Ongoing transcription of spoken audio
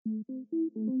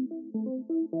Hello,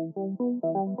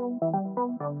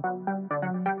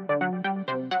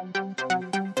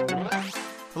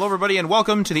 everybody, and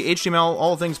welcome to the HTML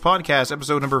All Things Podcast,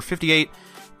 episode number 58,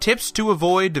 Tips to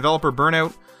Avoid Developer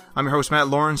Burnout. I'm your host, Matt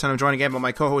Lawrence, and I'm joined again by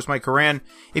my co-host, Mike Coran.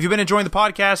 If you've been enjoying the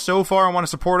podcast so far and want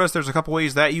to support us, there's a couple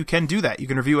ways that you can do that. You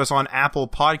can review us on Apple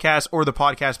Podcasts or the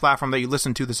podcast platform that you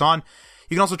listen to this on.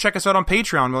 You can also check us out on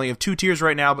Patreon. We only have 2 tiers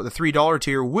right now, but the $3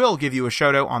 tier will give you a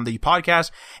shout out on the podcast,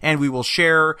 and we will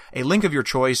share a link of your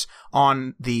choice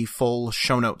on the full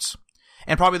show notes.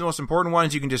 And probably the most important one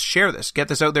is you can just share this. Get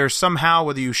this out there somehow,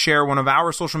 whether you share one of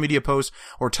our social media posts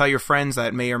or tell your friends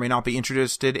that may or may not be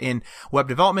interested in web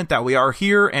development that we are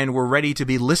here and we're ready to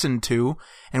be listened to.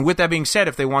 And with that being said,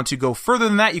 if they want to go further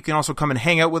than that, you can also come and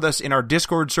hang out with us in our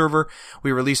Discord server.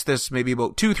 We released this maybe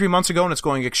about 2-3 months ago, and it's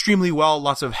going extremely well.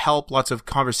 Lots of help, lots of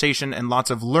conversation, and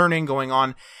lots of learning going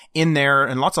on in there,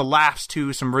 and lots of laughs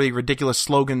too. Some really ridiculous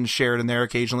slogans shared in there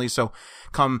occasionally. So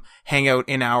come hang out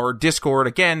in our Discord.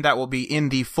 Again, that will be in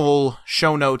the full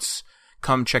show notes.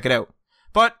 Come check it out.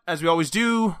 But as we always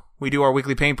do, we do our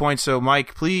weekly pain points. So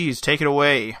Mike, please take it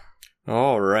away.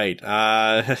 All right.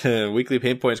 Weekly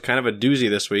pain points, kind of a doozy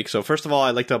this week. So first of all,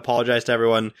 I'd like to apologize to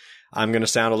everyone. I'm going to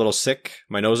sound a little sick.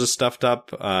 My nose is stuffed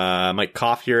up. I might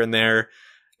cough here and there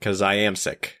because I am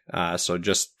sick. So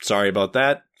just sorry about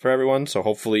that for everyone. So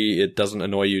hopefully it doesn't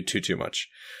annoy you too much.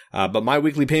 But my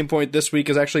weekly pain point this week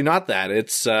is actually not that.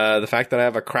 It's the fact that I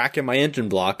have a crack in my engine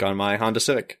block on my Honda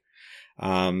Civic.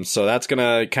 So that's going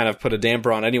to kind of put a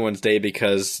damper on anyone's day,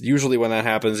 because usually when that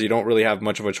happens, you don't really have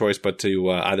much of a choice but to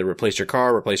either replace your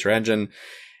car, replace your engine.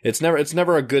 It's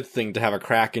never a good thing to have a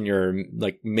crack in your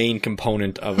main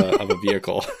component of a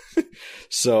vehicle.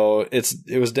 So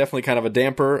it was definitely kind of a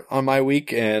damper on my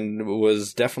week, and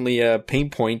was definitely a pain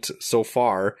point so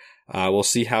far. We'll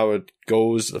see how it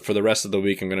goes for the rest of the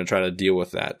week. I'm going to try to deal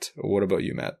with that. What about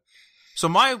you, Matt? So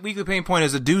my weekly pain point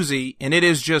is a doozy, and it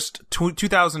is just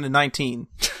 2019.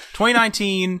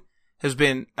 2019 has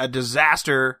been a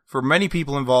disaster for many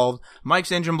people involved.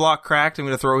 Mike's engine block cracked. I'm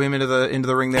going to throw him into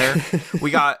the ring there. We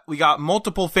got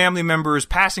multiple family members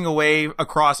passing away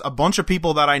across a bunch of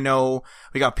people that I know.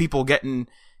 We got people getting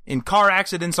in car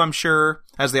accidents, I'm sure,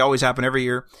 as they always happen every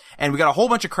year. And we got a whole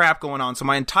bunch of crap going on. So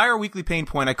my entire weekly pain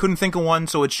point, I couldn't think of one,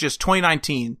 so it's just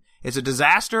 2019. It's a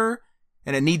disaster,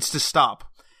 and it needs to stop.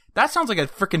 That sounds like a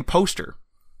freaking poster.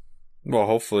 Well,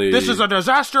 hopefully... This is a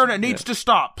disaster and it needs to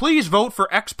stop. Please vote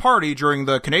for X party during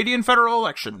the Canadian federal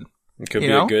election. It could be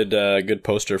a good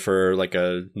poster for like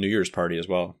a New Year's party as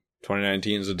well.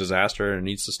 2019 is a disaster and it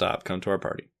needs to stop. Come to our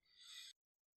party.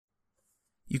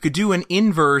 You could do an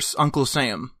inverse Uncle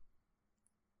Sam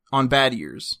on bad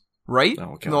years, right?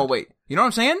 Oh, God. No, wait. You know what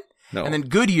I'm saying? No. And then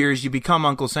good years, you become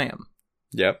Uncle Sam.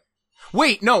 Yep.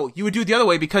 Wait, no, you would do it the other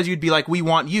way, because you'd be like, we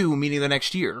want you, meaning the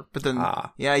next year. But then,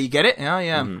 yeah, you get it? Yeah.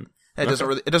 Mm-hmm.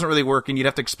 It doesn't really work, and you'd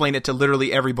have to explain it to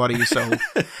literally everybody, so,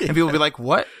 and people would be like,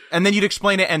 what? And then you'd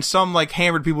explain it, and some,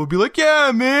 hammered people would be like,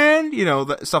 yeah, man,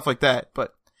 stuff like that.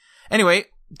 But anyway,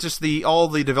 just all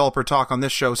the developer talk on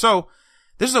this show. So,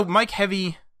 this is a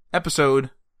Mike-heavy episode,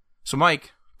 so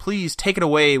Mike, please take it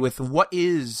away with what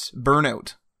is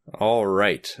burnout? All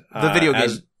right. The video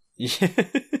game.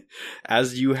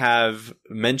 As you have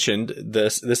mentioned,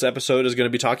 this episode is going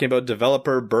to be talking about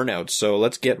developer burnout. So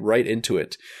let's get right into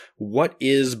it. What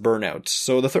is burnout?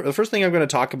 So the first thing I'm going to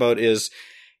talk about is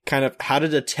kind of how to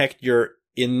detect you're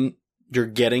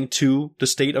getting to the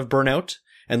state of burnout.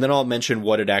 And then I'll mention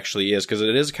what it actually is, because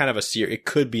it is kind of it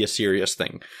could be a serious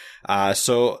thing.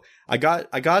 So I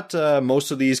got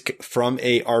most of these from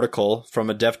a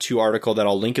Dev2 article that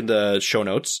I'll link in the show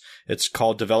notes. It's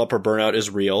called Developer Burnout is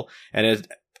Real. And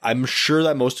I'm sure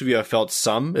that most of you have felt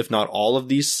some, if not all, of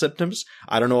these symptoms.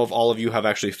 I don't know if all of you have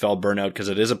actually felt burnout, because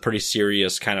it is a pretty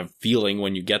serious kind of feeling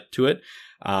when you get to it.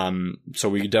 So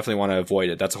we definitely want to avoid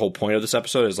it. That's the whole point of this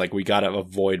episode, is we got to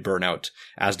avoid burnout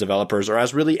as developers, or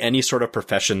as really any sort of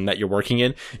profession that you're working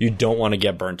in. You don't want to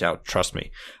get burnt out. Trust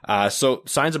me. So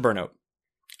signs of burnout.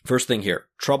 First thing here,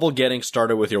 trouble getting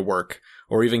started with your work,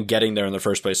 or even getting there in the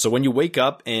first place. So when you wake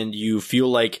up and you feel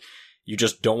like you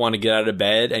just don't want to get out of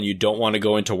bed, and you don't want to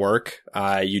go into work,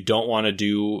 you don't want to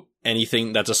do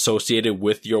anything that's associated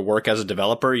with your work as a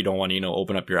developer. You don't want to,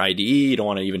 open up your IDE. You don't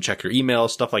want to even check your email,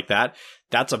 stuff like that.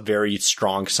 That's a very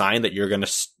strong sign that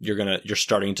you're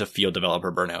starting to feel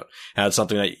developer burnout. And that's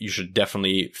something that you should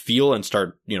definitely feel and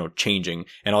start, changing.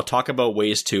 And I'll talk about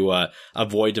ways to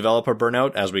avoid developer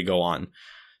burnout as we go on.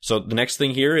 So the next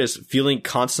thing here is feeling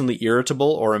constantly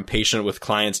irritable or impatient with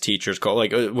clients, teachers,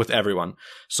 with everyone.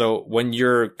 So when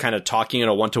you're kind of talking in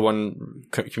a one-to-one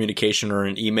communication or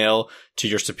an email to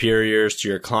your superiors, to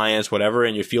your clients, whatever,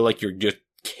 and you feel like you're just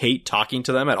hate talking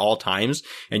to them at all times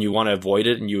and you want to avoid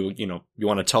it and you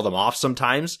want to tell them off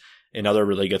sometimes, another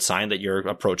really good sign that you're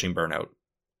approaching burnout.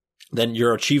 Then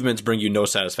your achievements bring you no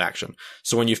satisfaction.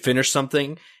 So when you finish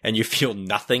something and you feel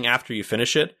nothing after you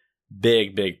finish it,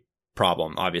 big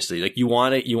problem, obviously. Like you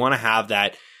want to have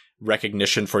that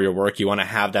recognition for your work. You want to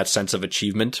have that sense of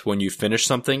achievement when you finish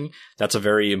something. That's a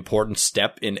very important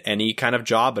step in any kind of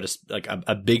job, but it's like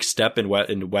a big step in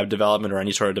web development or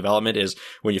any sort of development is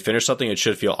when you finish something, it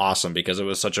should feel awesome because it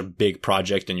was such a big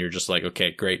project and you're just like,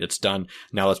 okay, great, it's done.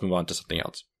 Now let's move on to something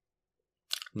else.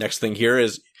 Next thing here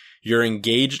is you're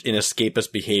engaged in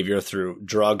escapist behavior through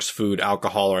drugs, food,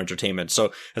 alcohol, or entertainment.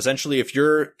 So essentially, if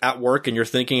you're at work and you're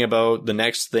thinking about the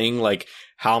next thing, like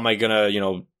how am I going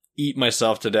to, eat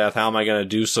myself to death? How am I going to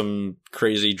do some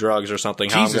crazy drugs or something?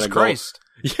 Jesus Christ.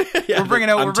 We're bringing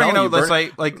out this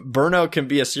like burnout can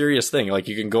be a serious thing. Like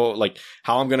you can go like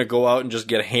how I'm going to go out and just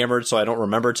get hammered so I don't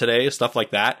remember today, stuff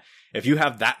like that. If you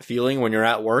have that feeling when you're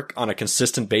at work on a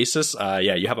consistent basis,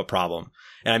 you have a problem.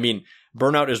 And I mean,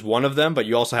 burnout is one of them, but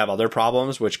you also have other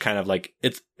problems, which kind of like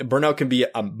burnout can be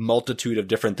a multitude of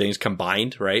different things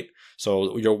combined, right?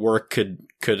 So your work could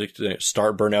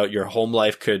start burnout. Your home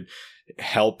life could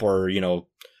help or,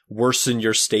 worsen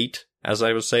your state, as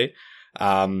I would say.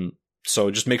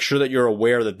 So just make sure that you're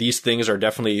aware that these things are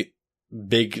definitely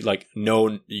big, like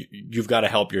known. You've got to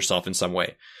help yourself in some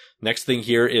way. Next thing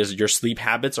here is your sleep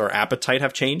habits or appetite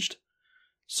have changed.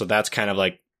 So that's kind of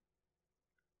like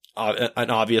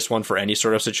an obvious one for any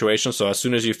sort of situation. So as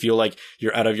soon as you feel like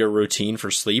you're out of your routine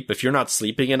for sleep, if you're not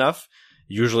sleeping enough,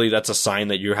 usually that's a sign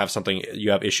that you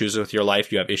have issues with your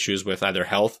life. You have issues with either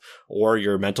health or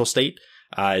your mental state.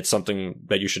 It's something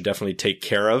that you should definitely take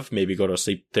care of. Maybe go to a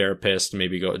sleep therapist,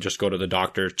 maybe go to the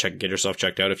doctor, get yourself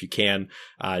checked out if you can.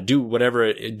 Do whatever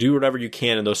you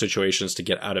can in those situations to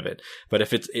get out of it. But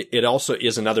if it also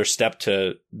is another step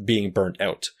to being burnt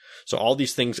out. So all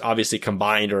these things obviously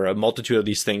combined, or a multitude of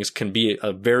these things, can be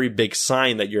a very big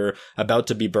sign that you're about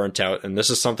to be burnt out. And this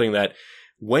is something that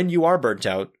when you are burnt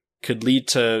out could lead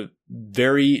to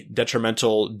very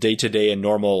detrimental day-to-day and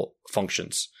normal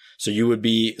functions. So you would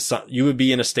be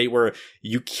in a state where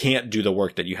you can't do the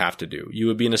work that you have to do. You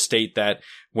would be in a state that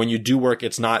when you do work,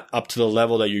 it's not up to the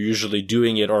level that you're usually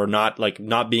doing it, or not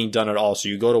being done at all. So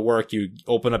you go to work, you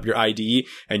open up your IDE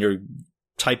and you're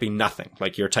typing nothing.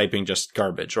 Like you're typing just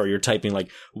garbage, or you're typing like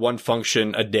one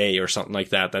function a day or something like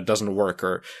that doesn't work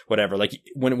or whatever. Like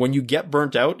when you get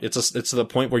burnt out, it's to the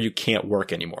point where you can't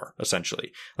work anymore,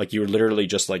 essentially. Like you're literally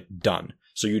just like done.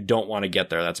 So you don't want to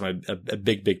get there. That's a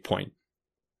big point.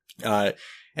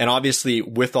 And obviously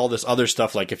with all this other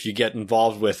stuff, like if you get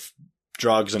involved with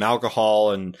drugs and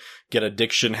alcohol and get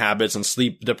addiction habits and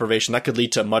sleep deprivation, that could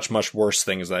lead to much, much worse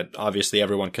things that obviously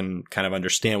everyone can kind of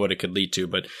understand what it could lead to,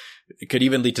 but it could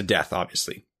even lead to death,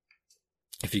 obviously,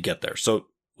 if you get there. So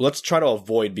let's try to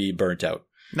avoid being burnt out.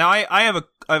 Now I have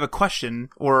a question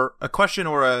or I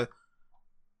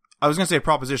was going to say a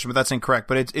proposition, but that's incorrect,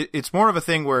 but it's more of a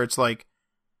thing where it's like,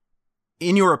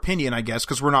 in your opinion, I guess,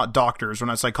 because we're not doctors, we're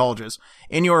not psychologists.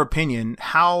 In your opinion,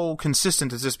 how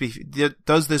consistent does this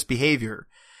behavior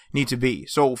need to be?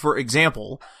 So, for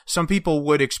example, some people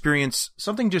would experience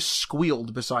something just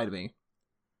squealed beside me.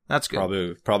 That's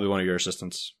good. Probably one of your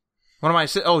assistants. One of my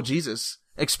oh Jesus,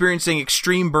 experiencing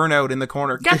extreme burnout in the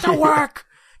corner. Get to work,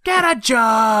 get a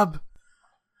job.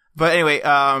 But anyway,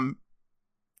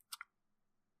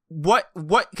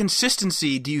 what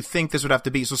consistency do you think this would have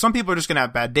to be? So some people are just going to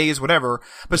have bad days, whatever,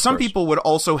 but some people would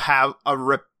also have a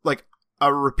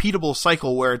repeatable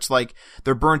cycle where it's like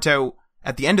they're burnt out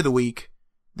at the end of the week.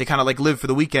 They kind of like live for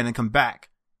the weekend and come back.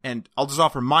 And I'll just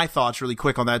offer my thoughts really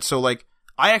quick on that. So like,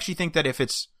 I actually think that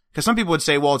because some people would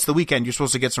say, well, it's the weekend, you're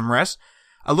supposed to get some rest.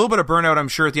 A little bit of burnout, I'm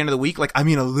sure, at the end of the week, a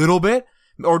little bit,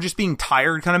 or just being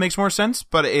tired kind of makes more sense.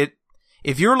 But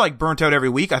if you're like burnt out every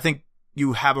week, I think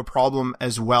you have a problem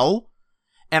as well.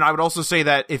 And I would also say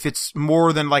that if it's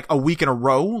more than like a week in a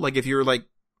row, like if you're like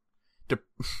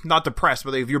not depressed,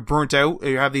 but if you're burnt out,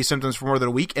 you have these symptoms for more than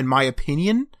a week, in my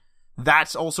opinion,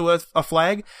 that's also a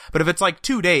flag. But if it's like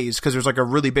 2 days because there's like a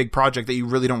really big project that you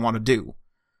really don't want to do,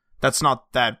 that's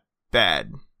not that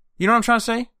bad. You know what I'm trying to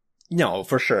say? No,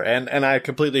 for sure. And I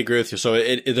completely agree with you. So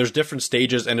there's different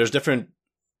stages and there's different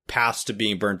paths to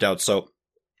being burnt out. So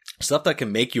stuff that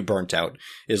can make you burnt out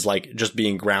is like just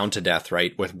being ground to death,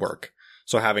 right? With work.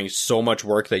 So having so much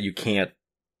work that you can't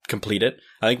complete it.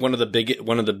 I think one of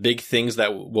the big things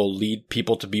that will lead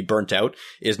people to be burnt out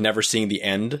is never seeing the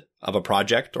end of a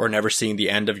project or never seeing the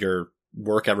end of your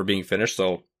work ever being finished.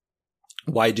 So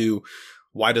why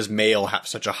does mail have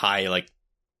such a high,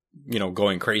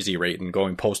 going crazy rate and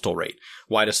going postal rate?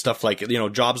 Why does stuff like,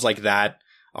 jobs like that,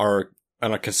 are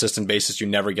on a consistent basis, you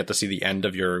never get to see the end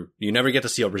of you never get to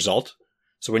see a result.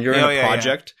 So when you're in a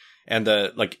project and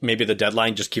maybe the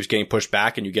deadline just keeps getting pushed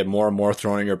back and you get more and more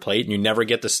thrown on your plate and you never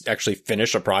get to actually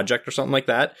finish a project or something like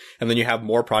that. And then you have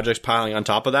more projects piling on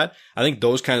top of that. I think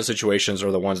those kind of situations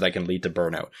are the ones that can lead to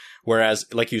burnout.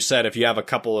 Whereas, like you said, if you have a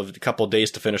couple of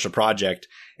days to finish a project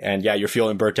and you're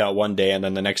feeling burnt out one day and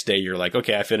then the next day you're like,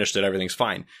 okay, I finished it. Everything's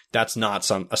fine. That's not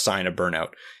a sign of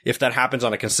burnout. If that happens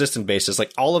on a consistent basis,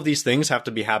 like all of these things have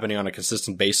to be happening on a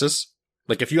consistent basis.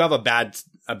 Like if you have a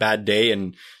bad day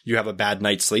and you have a bad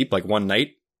night's sleep, like one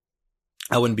night,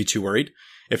 I wouldn't be too worried.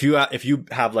 If you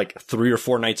have like 3 or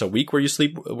 4 nights a week where you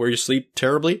sleep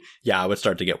terribly, I would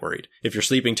start to get worried. If you're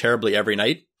sleeping terribly every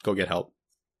night, go get help.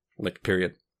 Like,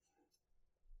 period.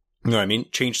 You know what I mean?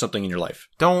 Change something in your life.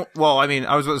 I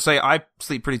was about to say I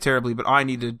sleep pretty terribly, but I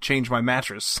need to change my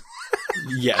mattress.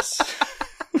 Yes.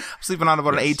 I'm sleeping on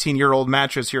about an 18-year-old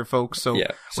mattress here, folks. So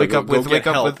wake up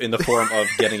with in the form of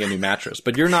getting a new mattress.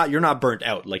 But you're not burnt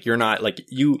out. Like you're not like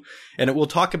you. And we'll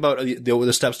talk about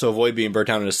the steps to avoid being burnt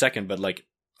out in a second. But like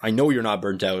I know you're not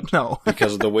burnt out. No.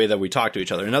 Because of the way that we talk to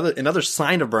each other. Another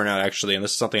sign of burnout, actually, and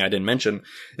this is something I didn't mention,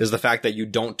 is the fact that you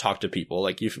don't talk to people.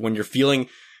 Like when you're feeling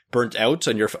burnt out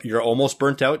and you're almost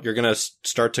burnt out, you're gonna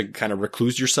start to kind of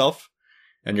recluse yourself.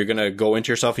 And you're going to go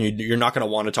into yourself and you're not going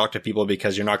to want to talk to people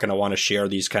because you're not going to want to share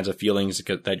these kinds of feelings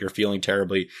that you're feeling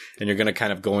terribly. And you're going to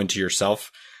kind of go into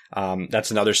yourself. That's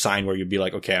another sign where you'd be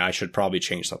like, okay, I should probably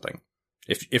change something.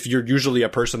 If you're usually a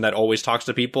person that always talks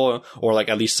to people or like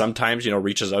at least sometimes,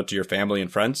 reaches out to your family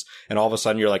and friends and all of a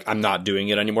sudden you're like, I'm not doing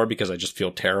it anymore because I just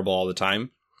feel terrible all the time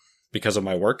because of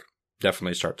my work,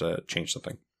 definitely start to change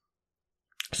something.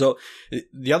 So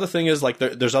the other thing is like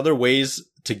there's other ways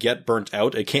to get burnt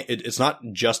out. It's not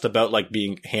just about like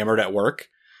being hammered at work.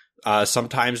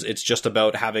 Sometimes it's just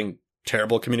about having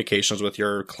terrible communications with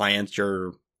your clients,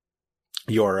 your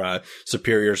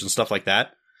superiors and stuff like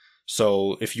that.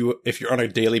 So if you're on a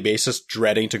daily basis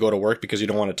dreading to go to work because you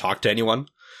don't want to talk to anyone,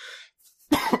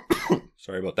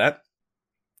 sorry about that.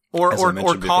 Or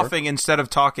coughing instead of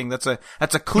talking. That's a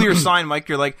clear sign, Mike.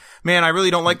 You're like, man, I really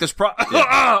don't like this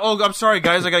oh, I'm sorry,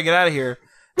 guys. I gotta get out of here.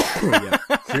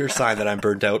 Clear sign that I'm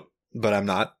burnt out, but I'm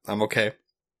not. I'm okay.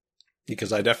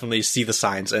 Because I definitely see the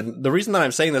signs. And the reason that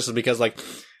I'm saying this is because like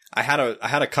I had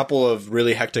a couple of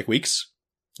really hectic weeks,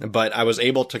 but I was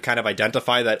able to kind of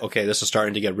identify that, okay, this is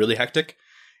starting to get really hectic.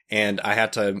 And I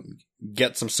had to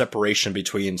get some separation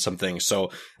between some things.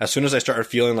 So as soon as I started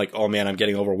feeling like, oh man, I'm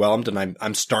getting overwhelmed and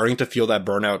I'm starting to feel that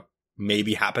burnout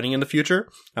maybe happening in the future,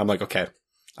 I'm like, okay,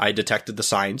 I detected the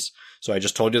signs. So I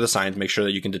just told you the signs, make sure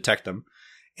that you can detect them.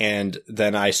 And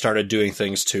then I started doing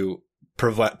things to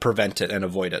prevent it and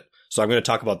avoid it. So I'm going to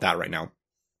talk about that right now.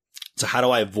 So how do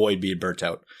I avoid being burnt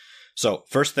out? So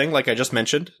first thing, like I just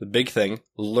mentioned, the big thing,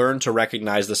 learn to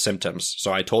recognize the symptoms.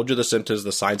 So I told you the symptoms,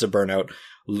 the signs of burnout.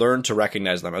 Learn to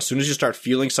recognize them. As soon as you start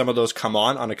feeling some of those come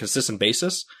on a consistent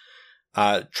basis,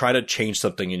 try to change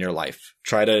something in your life.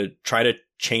 Try to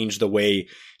change the way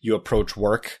you approach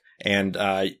work. And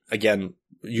again,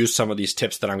 use some of these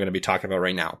tips that I'm going to be talking about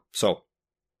right now. So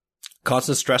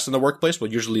constant stress in the workplace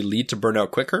will usually lead to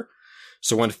burnout quicker.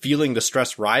 So when feeling the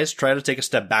stress rise, try to take a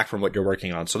step back from what you're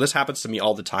working on. So this happens to me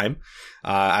all the time.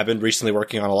 I've been recently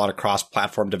working on a lot of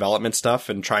cross-platform development stuff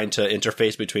and trying to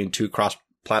interface between two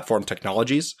cross-platform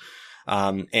technologies.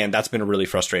 And that's been really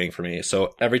frustrating for me.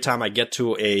 So every time I get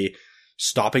to a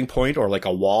stopping point or like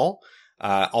a wall,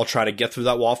 I'll try to get through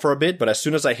that wall for a bit. But as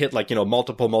soon as I hit like,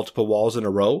 multiple walls in a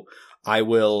row, I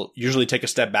will usually take a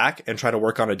step back and try to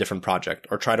work on a different project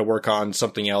or try to work on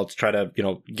something else, try to,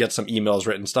 get some emails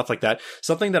written, stuff like that.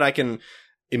 Something that I can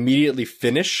immediately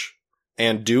finish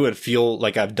and do and feel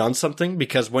like I've done something,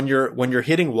 because when you're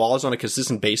hitting walls on a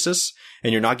consistent basis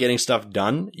and you're not getting stuff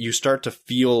done, you start to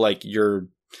feel like your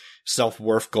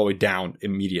self-worth going down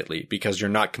immediately because you're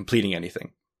not completing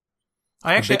anything.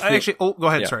 I actually, go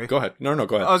ahead. Yeah, sorry. Go ahead. No,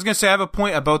 go ahead. I was going to say, I have a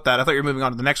point about that. I thought you were moving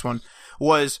on to the next one.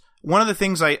 Was one of the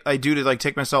things I do to like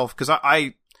take myself, because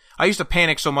I used to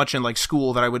panic so much in like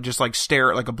school that I would just like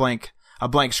stare at like a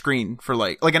blank screen for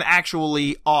like an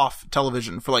actually off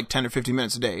television for like 10 or 15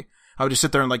 minutes a day. I would just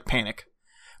sit there and like panic,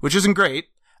 which isn't great.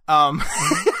 Yep.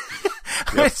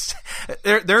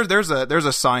 There's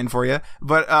a sign for you.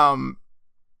 But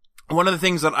one of the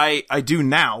things that I do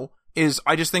now is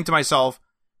I just think to myself,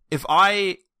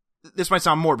 this might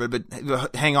sound morbid,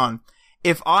 but hang on.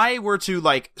 If I were to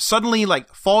like suddenly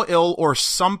like fall ill or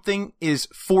something is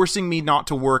forcing me not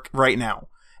to work right now,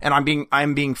 and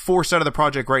I'm being forced out of the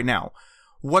project right now,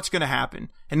 what's going to happen?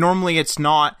 And normally it's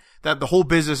not that the whole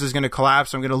business is going to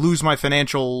collapse. I'm going to lose my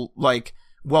financial like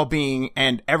well-being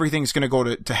and everything's going to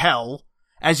go to hell.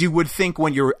 as you would think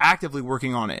when you're actively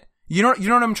working on it. You know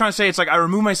what I'm trying to say? It's like I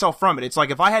remove myself from it. It's like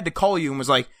if I had to call you and was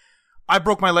like, I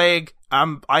broke my leg,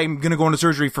 I'm gonna go into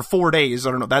surgery for 4 days.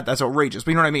 I don't know, that's outrageous,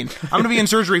 but you know what I mean? I'm gonna be in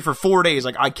surgery for 4 days.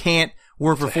 Like, I can't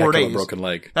work for 4 days. A broken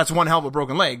leg. That's one hell of a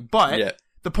broken leg. But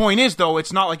the point is, though,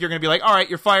 it's not like you're gonna be like, all right,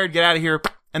 you're fired, get out of here,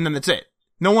 and then that's it.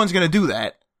 No one's gonna do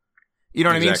that. You know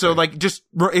what I mean? So, like, just,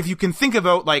 if you can think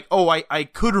about, like, oh, I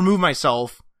could remove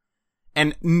myself,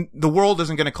 and the world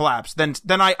isn't gonna collapse, then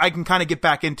I can kind of get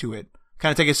back into it.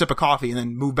 Kind of take a sip of coffee and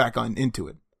then move back on into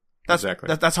it.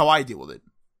 That's how I deal with it.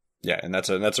 Yeah, and that's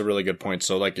a really good point.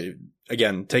 So, like,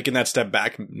 again, taking that step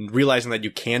back, realizing that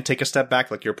you can take a step back,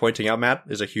 like you're pointing out, Matt,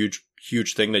 is a huge,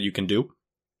 huge thing that you can do.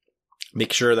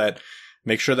 Make sure that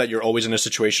you're always in a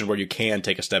situation where you can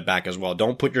take a step back as well.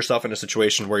 Don't put yourself in a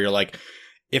situation where you're like,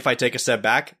 if I take a step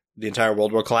back, the entire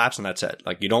world will collapse and that's it.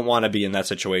 Like, you don't want to be in that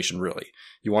situation, really.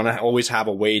 You want to always have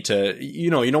a way to,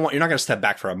 you're not going to step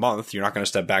back for a month. You're not going to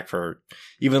step back for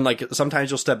even, like, sometimes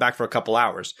you'll step back for a couple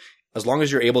hours. As long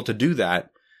as you're able to do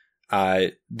that,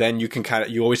 then you can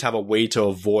you always have a way to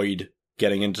avoid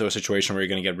getting into a situation where you're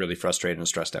going to get really frustrated and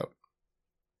stressed out.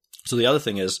 So the other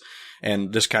thing is,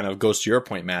 and this kind of goes to your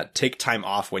point, Matt, take time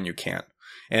off when you can.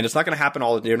 And it's not going to happen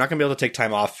you're not going to be able to take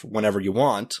time off whenever you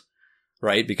want,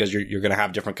 right? Because you're going to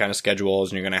have different kind of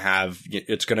schedules and you're going to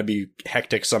it's going to be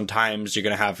hectic sometimes. You're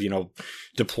going to have,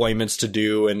 deployments to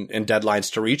do and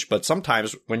deadlines to reach. But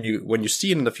sometimes when you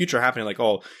see it in the future happening, like,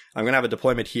 oh, I'm going to have a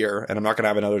deployment here and I'm not going to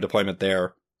have another deployment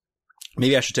there.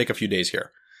 Maybe I should take a few days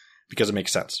here because it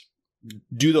makes sense.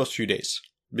 Do those few days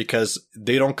because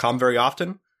they don't come very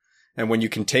often. And when you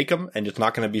can take them and it's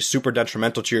not going to be super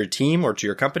detrimental to your team or to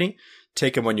your company,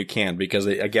 take them when you can because,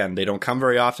 they don't come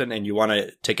very often and you want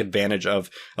to take advantage of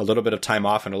a little bit of time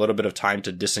off and a little bit of time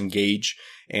to disengage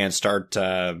and start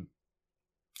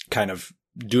kind of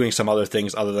doing some other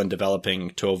things other than developing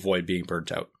to avoid being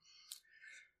burnt out.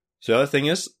 So the other thing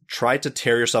is try to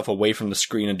tear yourself away from the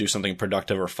screen and do something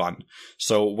productive or fun.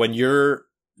 So when you're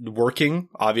working,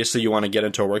 obviously you want to get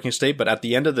into a working state, but at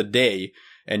the end of the day,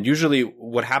 and usually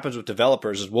what happens with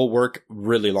developers is we'll work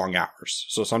really long hours.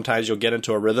 So sometimes you'll get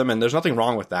into a rhythm and there's nothing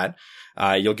wrong with that.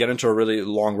 You'll get into a really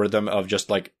long rhythm of just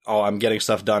like, oh, I'm getting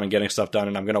stuff done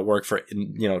and I'm going to work for,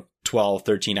 12,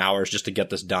 13 hours just to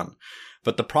get this done.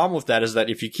 But the problem with that is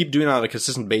that if you keep doing it on a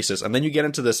consistent basis and then you get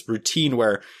into this routine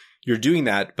where you're doing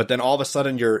that, but then all of a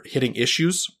sudden you're hitting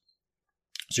issues.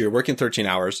 So you're working 13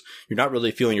 hours. You're not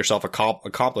really feeling yourself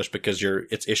accomplished because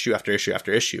it's issue after issue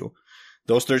after issue.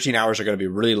 Those 13 hours are going to be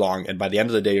really long. And by the end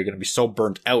of the day, you're going to be so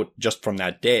burnt out just from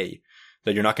that day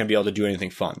that you're not going to be able to do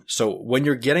anything fun. So when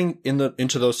you're getting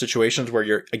into those situations where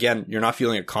you're not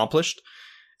feeling accomplished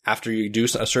after you do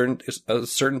a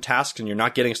certain task and you're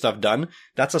not getting stuff done,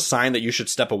 that's a sign that you should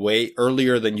step away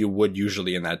earlier than you would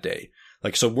usually in that day.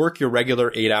 Like, so work your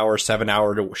regular 8-hour,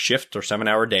 7-hour shift or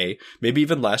 7-hour day, maybe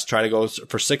even less. Try to go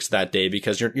for 6 that day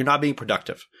because you're not being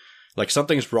productive. Like,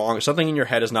 something's wrong. Something in your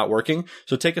head is not working.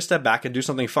 So take a step back and do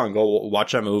something fun. Go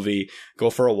watch a movie,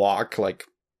 go for a walk. Like,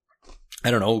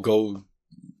 I don't know,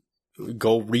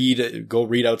 go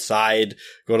read outside,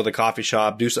 go to the coffee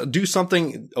shop, do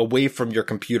something away from your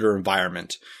computer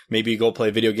environment. Maybe go play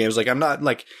video games. Like, I'm not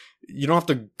like, you don't have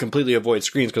to completely avoid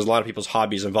screens because a lot of people's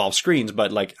hobbies involve screens,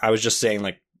 but like, I was just saying,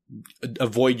 like,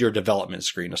 avoid your development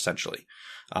screen essentially.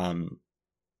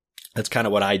 That's kind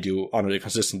of what I do on a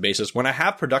consistent basis. When I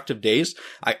have productive days,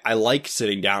 I like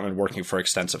sitting down and working for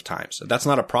extensive times. That's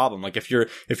not a problem. Like, if you're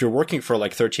working for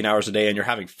like 13 hours a day and you're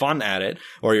having fun at it,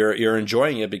 or you're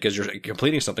enjoying it because you're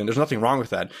completing something, there's nothing wrong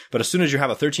with that. But as soon as you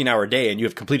have a 13-hour day and you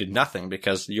have completed nothing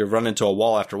because you've run into a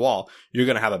wall after wall, you're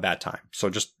going to have a bad time. So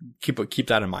just keep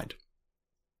that in mind.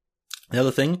 The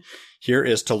other thing here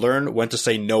is to learn when to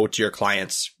say no to your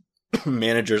clients,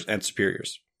 managers, and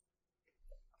superiors.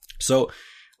 So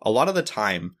a lot of the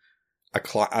time,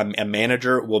 a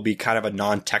manager will be kind of a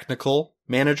non-technical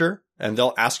manager, and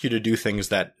they'll ask you to do things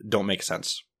that don't make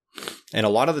sense. And a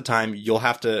lot of the time, you'll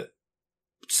have to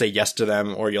say yes to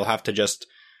them, or you'll have to just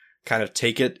kind of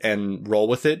take it and roll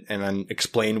with it, and then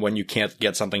explain when you can't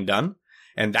get something done.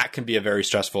 And that can be a very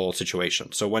stressful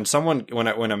situation. So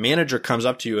when a manager comes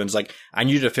up to you and is like, I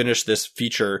need you to finish this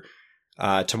feature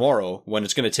tomorrow, when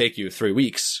it's going to take you 3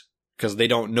 weeks, because they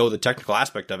don't know the technical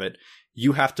aspect of it,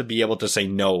 you have to be able to say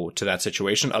no to that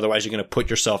situation. Otherwise, you're going to put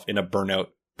yourself in a burnout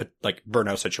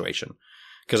situation.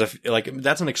 Because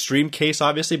that's an extreme case,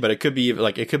 obviously, but it could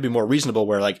be more reasonable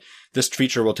where like this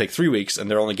feature will take 3 weeks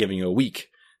and they're only giving you a week.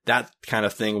 That kind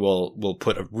of thing will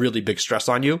put a really big stress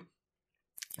on you.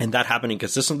 And that happening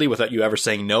consistently without you ever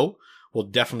saying no will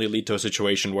definitely lead to a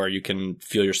situation where you can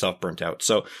feel yourself burnt out.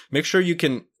 So make sure you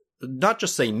can not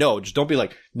just say no, just don't be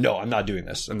like, no, I'm not doing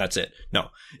this, and that's it. No,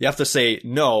 you have to say,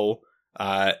 no,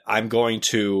 I'm going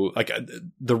to, like,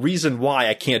 the reason why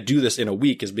I can't do this in a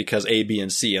week is because A, B,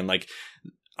 and C, and like,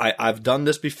 I've done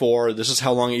this before. This is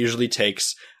how long it usually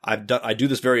takes. I do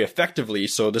this very effectively.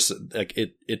 So this, like,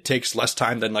 it takes less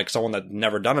time than like someone that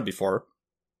never done it before.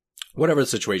 Whatever the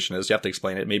situation is, you have to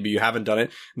explain it. Maybe you haven't done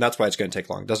it, and that's why it's going to take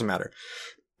long. Doesn't matter.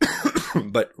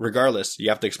 But regardless, you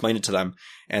have to explain it to them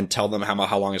and tell them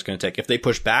how long it's going to take. If they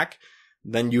push back,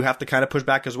 then you have to kind of push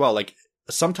back as well. Like,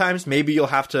 sometimes maybe you'll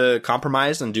have to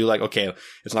compromise and do like, okay,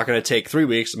 it's not going to take 3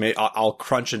 weeks. Maybe I'll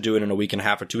crunch and do it in a week and a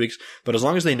half or 2 weeks. But as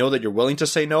long as they know that you're willing to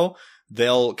say no,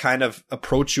 they'll kind of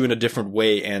approach you in a different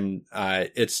way. And,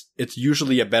 it's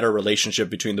usually a better relationship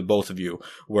between the both of you,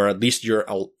 where at least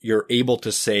you're able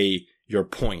to say your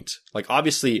point. Like,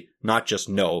 obviously not just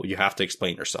no, you have to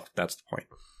explain yourself. That's the point.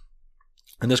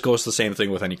 And this goes the same thing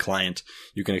with any client.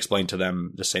 You can explain to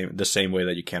them the same way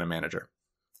that you can a manager.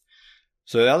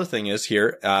 So the other thing is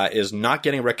here, is not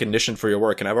getting recognition for your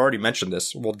work. And I've already mentioned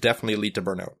this will definitely lead to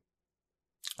burnout.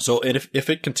 So if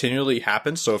it continually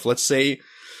happens, so if let's say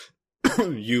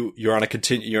you're in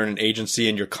an agency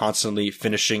and you're constantly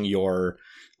finishing your,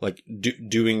 like,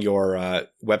 doing your,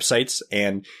 websites,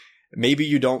 and maybe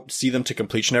you don't see them to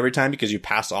completion every time because you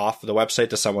pass off the website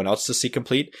to someone else to see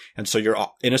complete. And so you're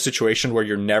in a situation where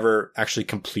you're never actually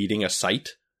completing a site,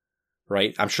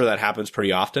 right? I'm sure that happens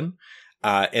pretty often.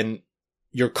 And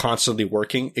you're constantly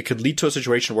working. It could lead to a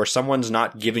situation where someone's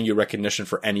not giving you recognition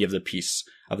for any of the piece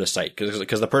of the site.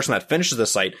 Because the person that finishes the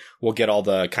site will get all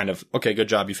the kind of, okay, good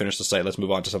job, you finished the site, let's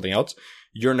move on to something else.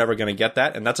 You're never going to get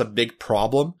that. And that's a big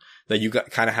problem that you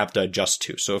kind of have to adjust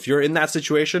to. So if you're in that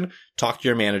situation, talk to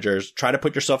your managers, try to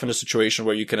put yourself in a situation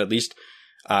where you can at least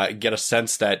get a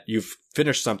sense that you've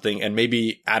finished something, and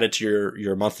maybe add it to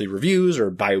your monthly reviews, or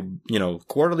by,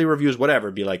 quarterly reviews,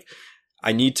 whatever. Be like,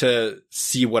 I need to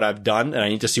see what I've done, and I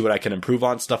need to see what I can improve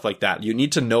on, stuff like that. You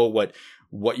need to know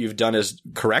what you've done is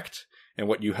correct, and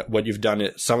what you've done,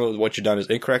 some of what you've done is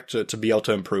incorrect to be able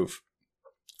to improve.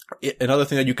 Another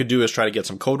thing that you could do is try to get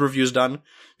some code reviews done,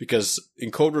 because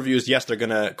in code reviews, yes, they're going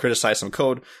to criticize some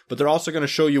code, but they're also going to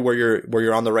show you where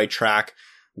you're on the right track,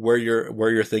 where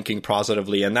you're thinking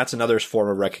positively. And that's another form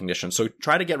of recognition. So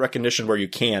try to get recognition where you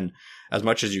can, as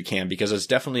much as you can, because it's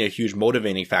definitely a huge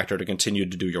motivating factor to continue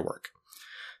to do your work.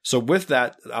 So with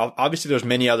that, obviously there's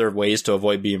many other ways to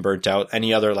avoid being burnt out.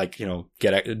 Any other, like,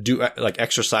 do like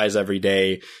exercise every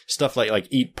day, stuff like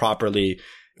eat properly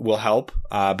will help.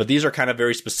 But these are kind of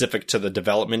very specific to the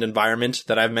development environment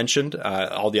that I've mentioned.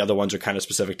 All the other ones are kind of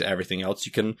specific to everything else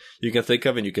you can think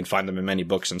of, and you can find them in many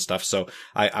books and stuff. So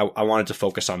I wanted to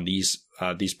focus on these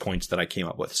points that I came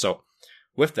up with. So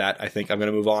with that, I think I'm going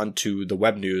to move on to the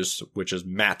web news, which is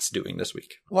Matt's doing this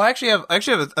week. Well, I actually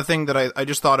have a thing that I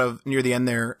just thought of near the end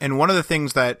there. And one of the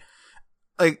things that,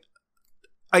 like,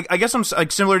 I guess I'm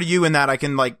like similar to you in that I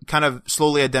can like kind of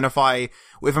slowly identify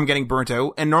if I'm getting burnt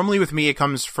out. And normally with me, it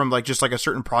comes from like just like a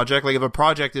certain project. Like if a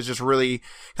project is just really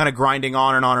kind of grinding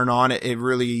on and on and on, it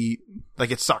really,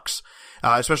 like, it sucks.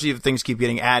 Especially if things keep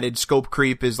getting added. Scope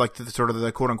creep is like the sort of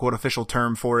the quote unquote official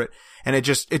term for it. And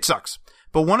it sucks.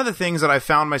 But one of the things that I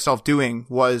found myself doing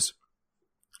was,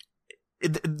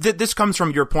 this comes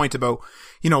from your point about,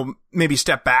 maybe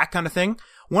step back kind of thing.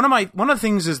 One of the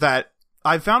things is that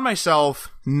I found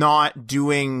myself not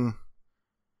doing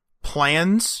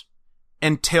plans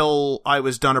until I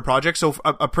was done a project. So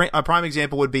a prime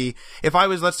example would be if I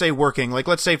was, let's say, working, like,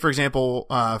 let's say, for example,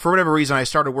 for whatever reason, I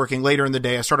started working later in the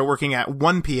day. I started working at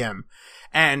 1 p.m.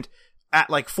 and at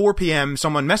like 4 p.m.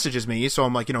 someone messages me. So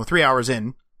I'm like, 3 hours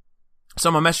in.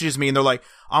 Someone messages me and they're like,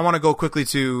 I want to go quickly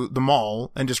to the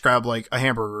mall and just grab like a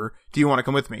hamburger. Do you want to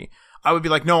come with me? I would be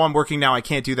like, no, I'm working now. I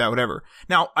can't do that, whatever.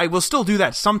 Now, I will still do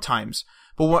that sometimes.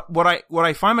 But what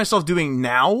I find myself doing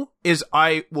now is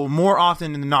I will more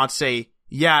often than not say,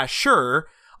 yeah, sure,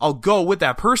 I'll go with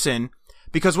that person,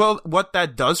 because, well, what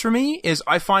that does for me is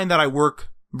I find that I work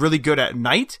really good at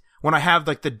night when I have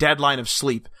like the deadline of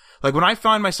sleep. Like when I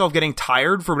find myself getting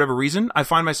tired for whatever reason, I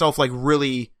find myself like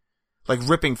really like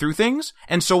ripping through things.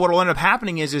 And so what will end up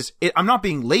happening is I'm not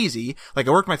being lazy. Like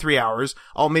I work my 3 hours.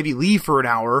 I'll maybe leave for an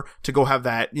hour to go have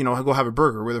that, go have a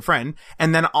burger with a friend.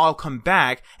 And then I'll come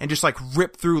back and just like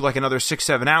rip through like another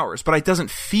 6-7 hours. But it doesn't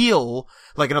feel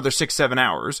like another 6-7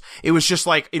 hours. It was just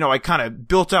like, I kind of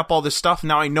built up all this stuff.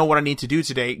 Now I know what I need to do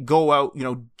today. Go out,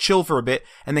 chill for a bit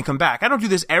and then come back. I don't do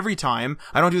this every time.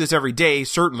 I don't do this every day,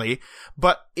 certainly.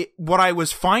 But what I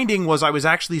was finding was I was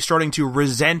actually starting to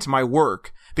resent my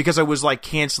work because I was like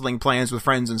canceling plans with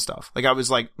friends and stuff. Like I was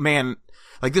like, man,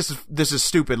 like this is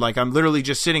stupid. Like I'm literally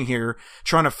just sitting here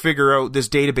trying to figure out this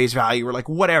database value or like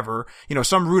whatever,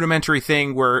 some rudimentary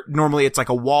thing where normally it's like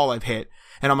a wall I've hit.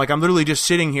 And I'm like, I'm literally just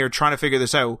sitting here trying to figure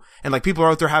this out. And like people are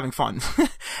out there having fun.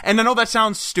 And I know that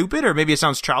sounds stupid or maybe it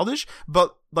sounds childish,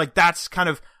 but like that's kind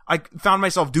of, I found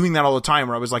myself doing that all the time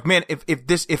where I was like, man,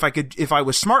 if I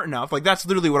was smart enough, like that's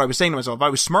literally what I was saying to myself. If I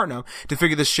was smart enough to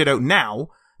figure this shit out now,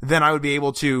 then I would be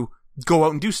able to go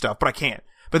out and do stuff, but I can't.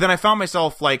 But then I found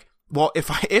myself like, well,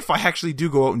 if I actually do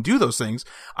go out and do those things,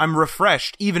 I'm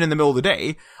refreshed even in the middle of the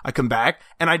day. I come back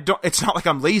and it's not like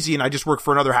I'm lazy and I just work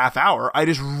for another half hour. I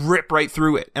just rip right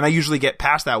through it. And I usually get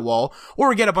past that wall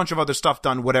or get a bunch of other stuff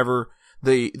done, whatever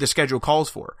the schedule calls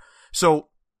for. So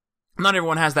not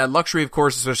everyone has that luxury, of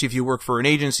course, especially if you work for an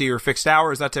agency or fixed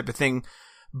hours, that type of thing.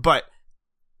 But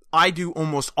I do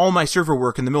almost all my server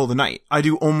work in the middle of the night. I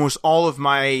do almost all of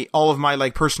my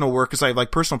like personal work because I have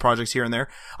like personal projects here and there.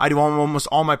 I do almost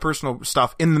all my personal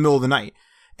stuff in the middle of the night.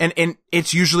 And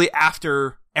it's usually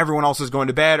after everyone else is going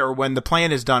to bed or when the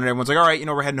plan is done and everyone's like, all right,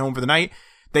 we're heading home for the night.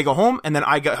 They go home and then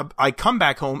I come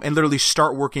back home and literally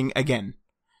start working again.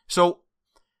 So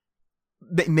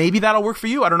maybe that'll work for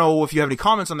you. I don't know if you have any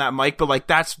comments on that, Mike, but like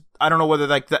I don't know whether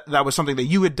like that was something that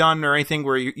you had done or anything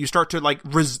where you start to like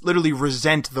literally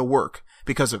resent the work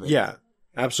because of it. Yeah,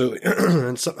 absolutely.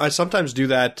 And so, I sometimes do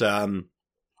that,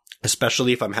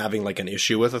 especially if I'm having like an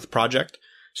issue with a project.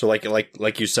 So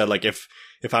like you said, like if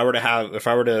I were to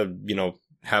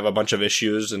have a bunch of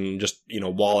issues and just,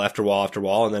 wall after wall after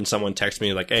wall, and then someone texts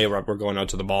me like, hey, we're going out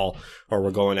to the mall or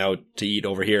we're going out to eat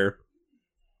over here.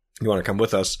 You want to come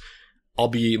with us? I'll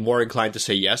be more inclined to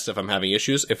say yes if I'm having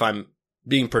issues. If I'm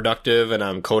being productive and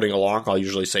I'm coding along, I'll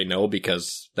usually say no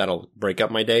because that'll break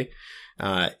up my day.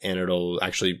 And it'll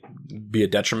actually be a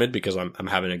detriment because I'm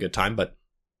having a good time. But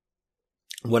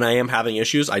when I am having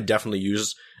issues, I definitely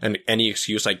use any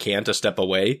excuse I can to step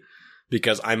away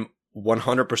because I'm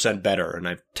 100% better. And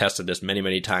I've tested this many,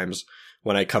 many times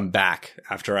when I come back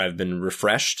after I've been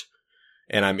refreshed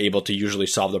and I'm able to usually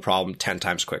solve the problem 10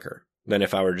 times quicker than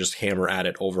if I were to just hammer at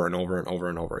it over and over and over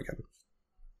and over again.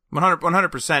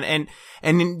 100%.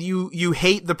 And you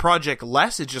hate the project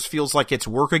less. It just feels like it's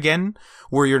work again,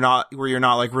 where you're not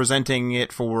like resenting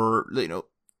it for,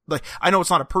 like, I know it's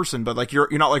not a person, but like you're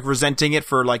not like resenting it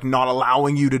for like not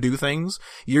allowing you to do things.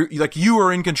 You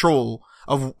are in control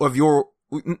of you're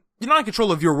not in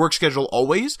control of your work schedule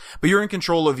always, but you're in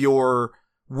control of your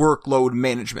workload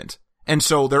management. And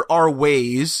so there are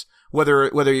ways,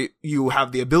 whether you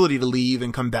have the ability to leave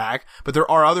and come back, but there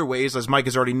are other ways, as Mike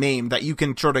has already named, that you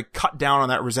can sort of cut down on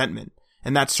that resentment.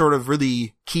 And that's sort of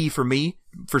really key for me,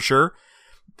 for sure.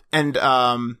 And,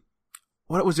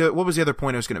 what was the other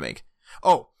point I was going to make?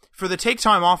 Oh, for the take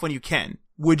time off when you can,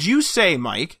 would you say,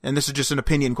 Mike, and this is just an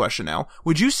opinion question now,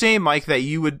 would you say, Mike, that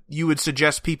you would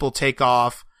suggest people take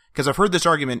off, because I've heard this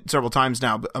argument several times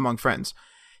now among friends,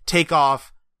 take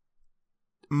off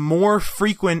more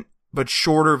frequent but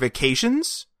shorter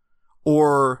vacations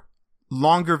or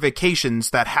longer vacations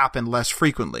that happen less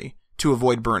frequently to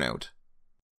avoid burnout?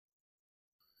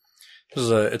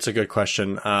 It's a good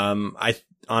question. I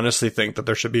honestly think that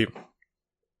there should be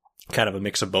kind of a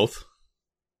mix of both,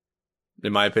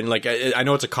 in my opinion. Like, I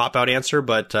know it's a cop-out answer,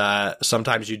 but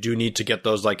sometimes you do need to get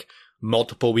those like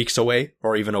multiple weeks away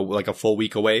or even a full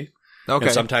week away. Okay.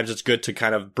 And sometimes it's good to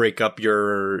kind of break up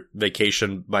your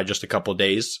vacation by just a couple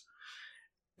days.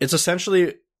 It's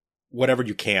essentially whatever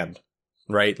you can,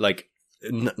 right? Like,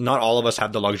 not all of us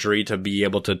have the luxury to be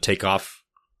able to take off,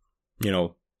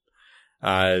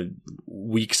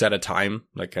 weeks at a time.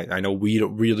 Like, I know we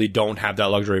really don't have that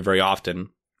luxury very often.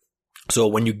 So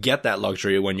when you get that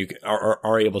luxury, when you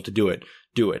are able to do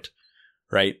it,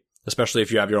 right? Especially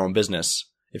if you have your own business.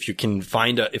 If you can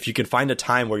find a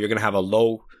time where you're going to have a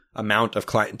low amount of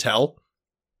clientele,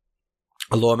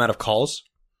 a low amount of calls,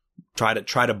 try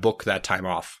to book that time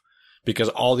off, because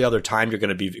all the other time you're going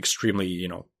to be extremely,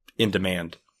 in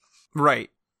demand. Right.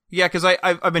 Yeah, because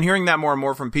I've been hearing that more and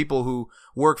more from people who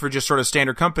work for just sort of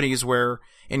standard companies where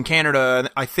in Canada,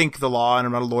 I think the law, and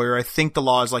I'm not a lawyer, I think the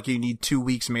law is like you need 2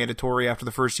 weeks mandatory after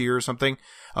the first year or something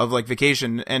of like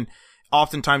vacation. And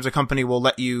oftentimes a company will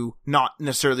let you not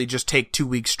necessarily just take 2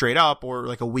 weeks straight up or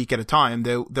like a week at a time.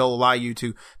 They'll allow you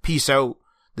to piece out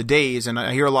the days. And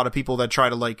I hear a lot of people that try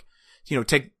to like,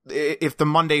 take, if the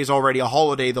Monday is already a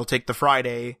holiday, they'll take the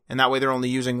Friday, and that way they're only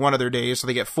using one of their days, so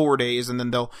they get 4 days, and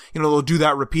then they'll do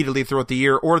that repeatedly throughout the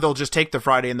year, or they'll just take the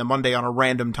Friday and the Monday on a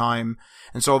random time.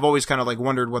 And so I've always kind of like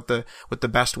wondered what the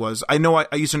best was. I know I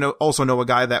used to also know a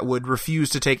guy that would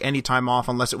refuse to take any time off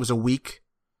unless it was a week,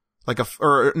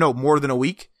 more than a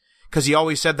week, Because he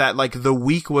always said that, like, the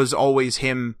week was always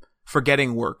him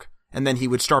forgetting work, and then he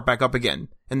would start back up again.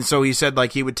 And so he said,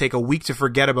 like, he would take a week to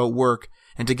forget about work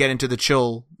and to get into the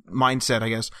chill mindset, I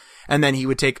guess. And then he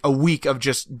would take a week of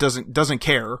just doesn't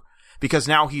care, because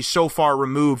now he's so far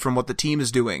removed from what the team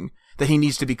is doing that he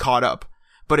needs to be caught up.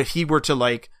 But if he were to,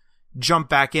 like, jump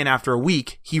back in after a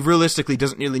week, he realistically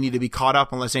doesn't really need to be caught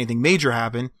up unless anything major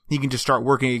happened. He can just start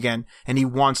working again, and he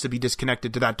wants to be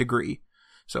disconnected to that degree.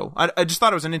 So I just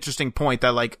thought it was an interesting point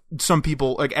that, like, some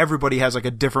people, like, everybody has, like,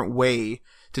 a different way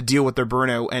to deal with their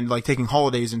burnout, and, like, taking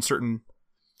holidays in certain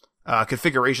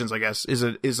configurations, I guess,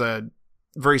 is a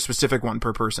very specific one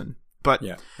per person. But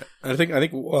yeah, I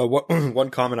think one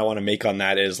comment I want to make on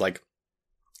that is, like,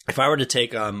 if I were to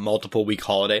take a multiple week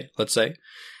holiday, let's say,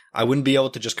 I wouldn't be able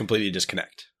to just completely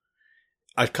disconnect.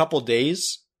 A couple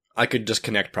days, I could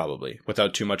disconnect probably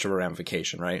without too much of a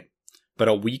ramification, right? But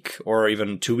a week or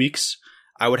even 2 weeks,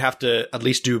 I would have to at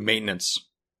least do maintenance.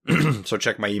 So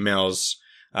check my emails,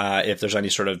 if there's any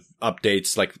sort of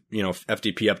updates, like, you know,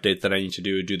 FTP updates that I need to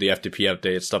do the FTP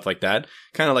updates, stuff like that.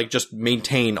 Kind of like just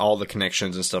maintain all the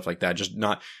connections and stuff like that. Just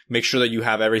not make sure that you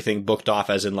have everything booked off,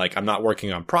 as in, like, I'm not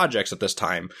working on projects at this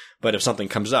time, but if something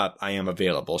comes up, I am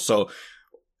available. So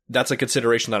that's a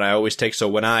consideration that I always take.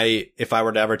 So if I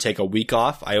were to ever take a week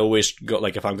off, I always go,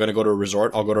 like, if I'm going to go to a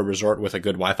resort, I'll go to a resort with a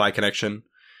good Wi-Fi connection.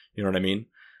 You know what I mean?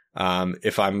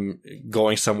 If I'm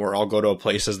going somewhere, I'll go to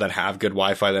places that have good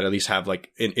Wi-Fi, that at least have, like,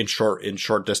 in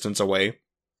short distance away.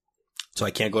 So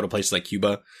I can't go to places like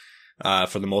Cuba,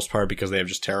 for the most part, because they have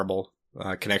just terrible,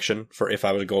 connection for if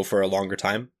I were to go for a longer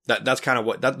time. That's kind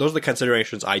of those are the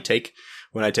considerations I take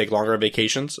when I take longer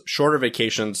vacations. Shorter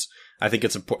vacations, I think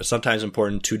it's sometimes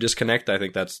important to disconnect. I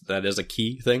think that is a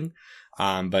key thing.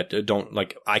 But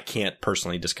I can't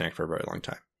personally disconnect for a very long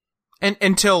time.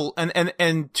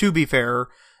 And to be fair,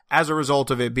 as a result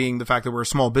of it being the fact that we're a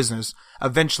small business,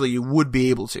 eventually you would be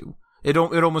able to. It'd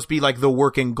almost be like the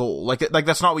working goal. Like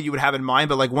that's not what you would have in mind,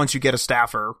 but, like, once you get a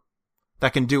staffer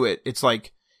that can do it, it's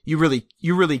like you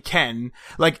really can.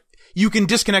 Like, you can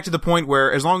disconnect to the point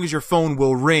where, as long as your phone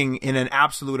will ring in an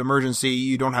absolute emergency,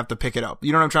 you don't have to pick it up.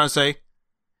 You know what I'm trying to say?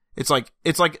 It's like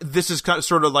this is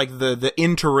sort of like the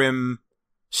interim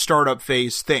startup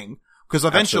phase thing. Because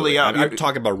eventually, I'm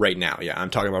talking about right now. Yeah, I'm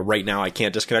talking about right now. I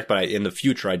can't disconnect, but in the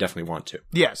future, I definitely want to.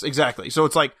 Yes, exactly. So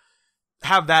it's like,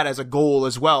 have that as a goal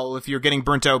as well. If you're getting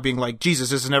burnt out, being like,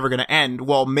 Jesus, this is never going to end.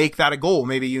 Well, make that a goal.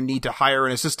 Maybe you need to hire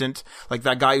an assistant, like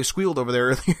that guy who squealed over there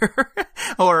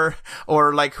earlier,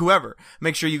 or like whoever.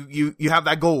 Make sure you have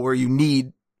that goal where you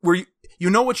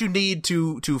know what you need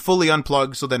to fully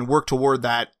unplug. So then work toward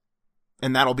that,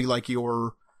 and that'll be like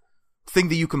your thing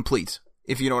that you complete.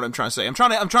 If you know what I'm trying to say. I'm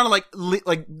trying to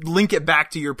like link it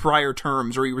back to your prior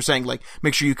terms where you were saying, like,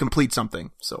 make sure you complete something.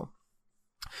 So,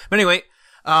 but anyway,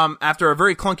 after a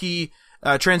very clunky,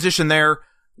 transition there,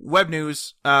 web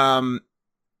news,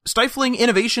 stifling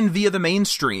innovation via the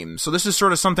mainstream. So this is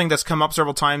sort of something that's come up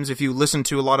several times. If you listen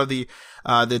to a lot of the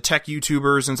tech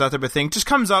YouTubers and that type of thing, just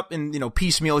comes up in,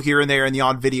 piecemeal here and there in the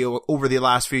odd video over the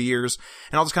last few years.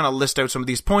 And I'll just kind of list out some of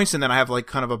these points, and then I have, like,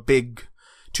 kind of a big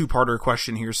two-parter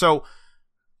question here. So,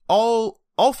 all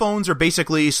phones are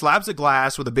basically slabs of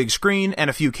glass with a big screen and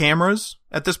a few cameras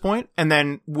at this point. And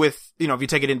then with, if you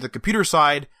take it into the computer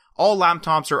side, all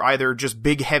laptops are either just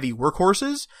big, heavy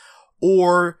workhorses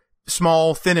or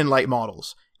small, thin and light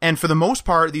models. And for the most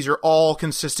part, these are all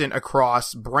consistent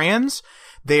across brands.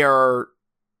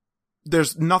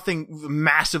 There's nothing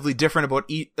massively different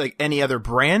about like any other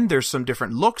brand. There's some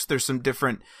different looks. There's some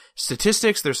different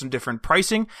statistics. There's some different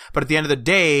pricing. But at the end of the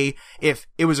day, if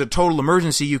it was a total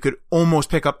emergency, you could almost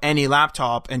pick up any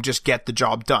laptop and just get the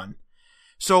job done.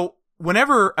 So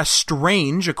whenever a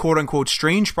quote unquote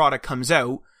strange product comes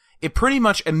out, it pretty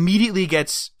much immediately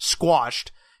gets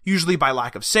squashed, usually by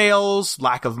lack of sales,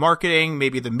 lack of marketing.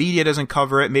 Maybe the media doesn't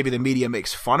cover it. Maybe the media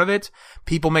makes fun of it.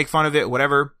 People make fun of it,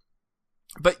 whatever.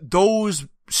 But those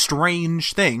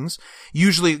strange things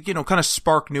usually, kind of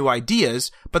spark new ideas,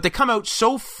 but they come out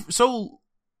so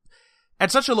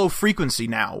at such a low frequency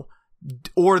now,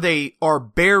 or they are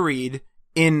buried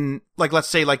in, like, let's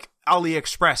say, like,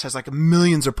 AliExpress has, like,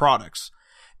 millions of products,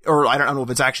 or I don't know if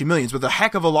it's actually millions, but a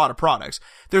heck of a lot of products.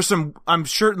 There's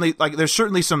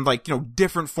certainly some, like,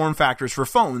 different form factors for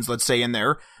phones, let's say, in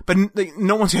there, but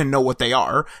no one's going to know what they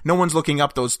are. No one's looking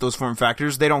up those form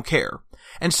factors. They don't care.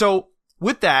 And so,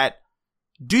 with that,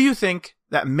 do you think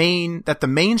that the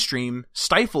mainstream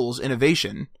stifles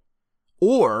innovation,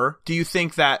 or do you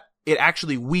think that it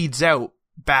actually weeds out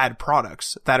bad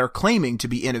products that are claiming to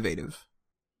be innovative?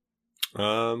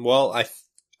 Well,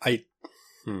 I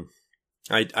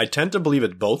tend to believe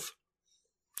it's both.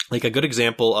 like a good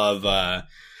example of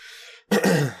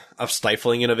of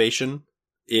stifling innovation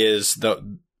is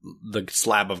the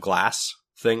slab of glass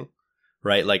thing,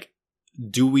 right? Like,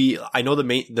 I know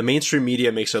the mainstream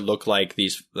media makes it look like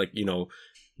these, like, you know,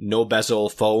 no bezel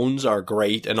phones are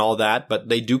great and all that, but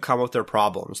they do come with their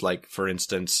problems. Like, for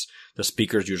instance, the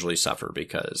speakers usually suffer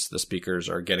because the speakers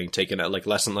are getting taken at like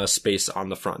less and less space on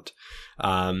the front.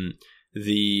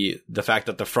 The fact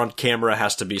that the front camera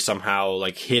has to be somehow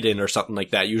like hidden or something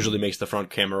like that usually makes the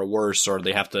front camera worse, or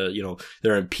they have to, you know,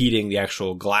 they're impeding the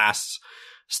actual glass.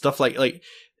 Stuff like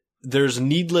there's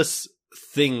needless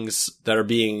things that are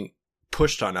being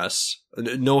pushed on us.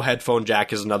 No headphone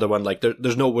jack is another one. Like there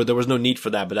was no need for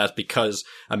that, but that's because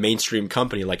a mainstream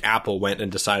company like Apple went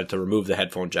and decided to remove the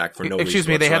headphone jack for no reason. Excuse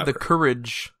me, whatsoever. they had the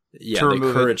courage. Yeah,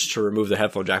 to remove the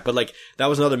headphone jack. But like that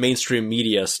was another mainstream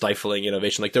media stifling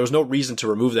innovation. Like there was no reason to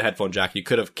remove the headphone jack. You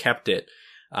could have kept it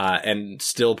and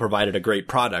still provided a great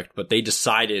product, but they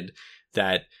decided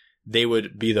that they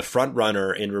would be the front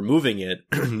runner in removing it,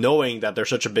 knowing that they're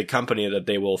such a big company that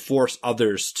they will force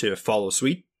others to follow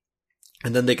suit.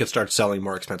 And then they could start selling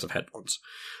more expensive headphones.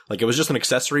 Like it was just an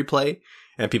accessory play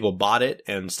and people bought it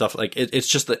and stuff. Like it's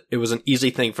just that it was an easy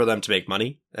thing for them to make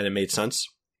money and it made sense.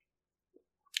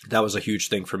 That was a huge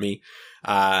thing for me.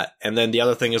 And then the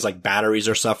other thing is like batteries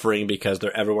are suffering because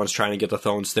everyone's trying to get the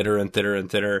phones thinner and thinner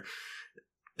and thinner.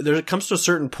 There comes to a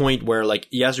certain point where like,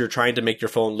 yes, you're trying to make your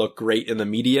phone look great in the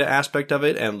media aspect of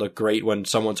it and look great when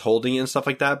someone's holding it and stuff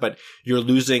like that, but you're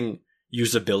losing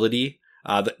usability.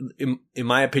 In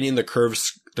my opinion, the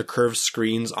curved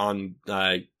screens on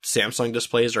Samsung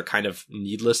displays are kind of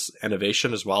needless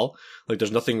innovation as well. Like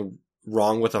there's nothing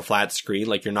wrong with a flat screen.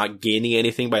 Like you're not gaining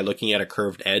anything by looking at a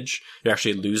curved edge. You're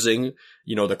actually losing,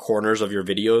 you know, the corners of your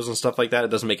videos and stuff like that. It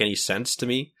doesn't make any sense to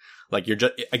me. Like you're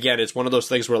just, again, it's one of those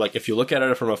things where like if you look at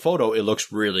it from a photo, it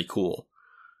looks really cool.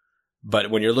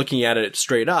 But when you're looking at it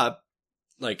straight up,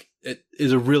 like it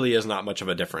really is not much of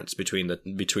a difference between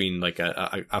like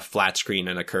a flat screen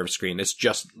and a curved screen. It's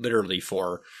just literally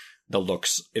for the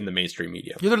looks in the mainstream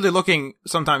media. You're literally looking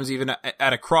sometimes even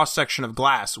at a cross section of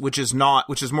glass, which is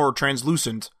more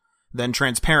translucent than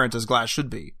transparent as glass should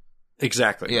be.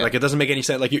 Exactly. Yeah. Like it doesn't make any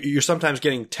sense. Like you're sometimes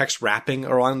getting text wrapping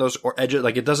around those or edges.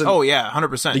 Like it doesn't. Oh yeah,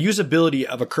 100%. The usability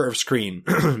of a curved screen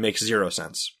makes zero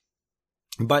sense,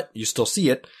 but you still see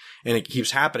it, and it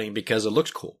keeps happening because it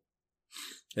looks cool.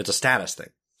 It's a status thing.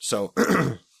 So,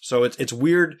 so it's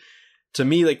weird to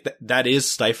me. Like that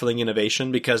is stifling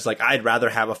innovation because like I'd rather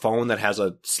have a phone that has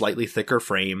a slightly thicker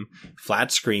frame, flat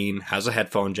screen, has a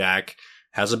headphone jack,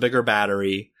 has a bigger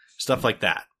battery, stuff like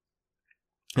that.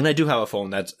 And I do have a phone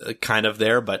that's kind of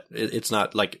there, but it's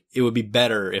not like, it would be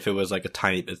better if it was like a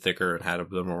tiny bit thicker and had a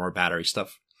little more battery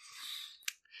stuff.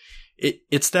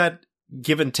 It's that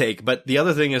give and take. But the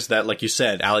other thing is that, like you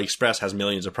said, AliExpress has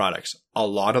millions of products. A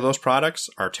lot of those products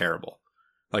are terrible.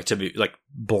 Like to be like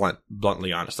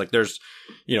bluntly honest, like there's,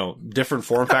 you know, different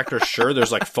form factors. Sure.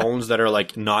 There's like phones that are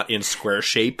like not in square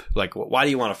shape. Like why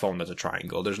do you want a phone that's a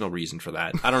triangle? There's no reason for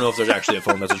that. I don't know if there's actually a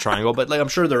phone that's a triangle, but like I'm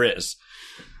sure there is.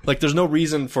 Like there's no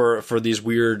reason for these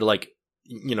weird, like,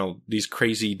 you know, these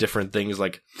crazy different things.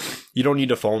 Like you don't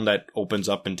need a phone that opens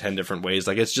up in 10 different ways.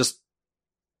 Like it's just,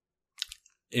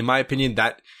 in my opinion,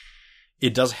 that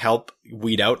it does help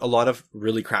weed out a lot of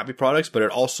really crappy products, but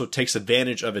it also takes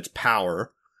advantage of its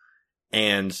power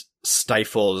and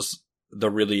stifles the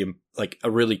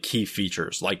really key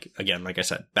features. Like, again, like I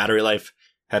said, battery life,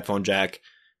 headphone jack,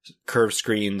 curved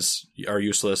screens are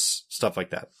useless, stuff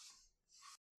like that.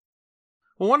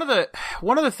 Well,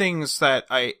 one of the things that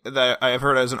I have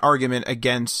heard as an argument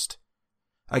against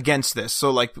this.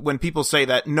 So like when people say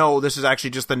that no, this is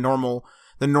actually just the normal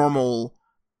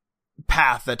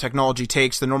path that technology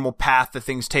takes, the normal path that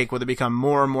things take, where they become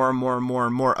more and more and more and more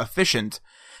and more efficient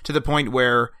to the point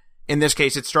where in this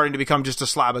case it's starting to become just a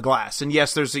slab of glass. And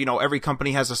yes, there's, you know, every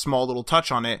company has a small little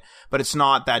touch on it, but it's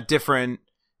not that different.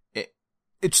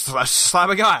 It's a slab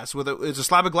of glass with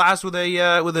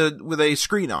a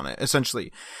screen on it,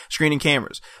 essentially. Screen and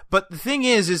cameras. But the thing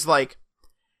is like,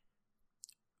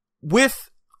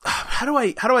 with, how do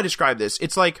I describe this?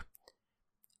 It's like,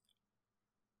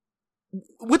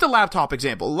 with the laptop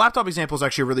example is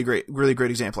actually a really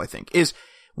great example, I think, is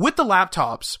with the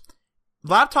laptops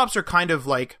are kind of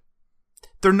like,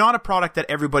 they're not a product that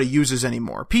everybody uses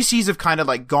anymore. PCs have kind of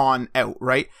like gone out,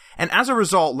 right? And as a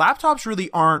result, laptops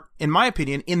really aren't, in my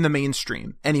opinion, in the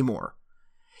mainstream anymore.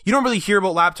 You don't really hear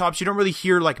about laptops. You don't really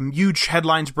hear like huge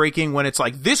headlines breaking when it's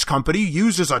like, this company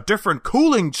uses a different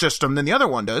cooling system than the other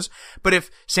one does. But if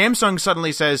Samsung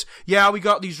suddenly says, yeah, we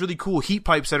got these really cool heat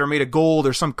pipes that are made of gold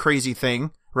or some crazy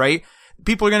thing, right?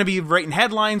 People are going to be writing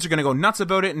headlines, they're going to go nuts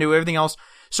about it and do everything else.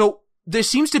 So there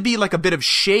seems to be like a bit of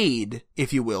shade,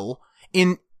 if you will,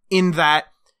 in that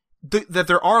that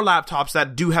there are laptops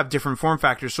that do have different form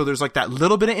factors. So there's like that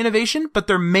little bit of innovation, but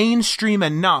they're mainstream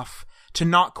enough to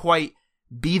not quite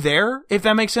be there, if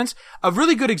that makes sense. A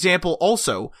really good example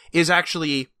also is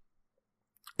actually,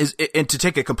 and to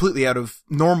take it completely out of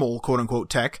normal quote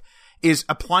unquote tech, is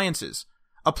appliances.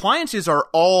 Appliances are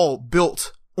all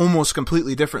built almost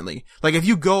completely differently. Like if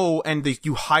you go and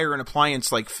you hire an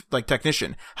appliance like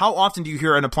technician, how often do you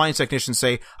hear an appliance technician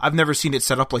say, I've never seen it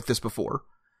set up like this before?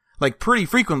 Like pretty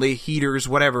frequently, heaters,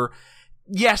 whatever.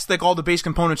 Yes, like all the base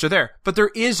components are there, but there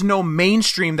is no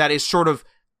mainstream that is sort of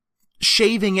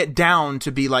shaving it down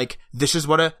to be like, this is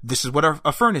what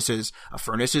a furnace is. A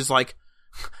furnace is like,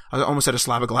 I almost said a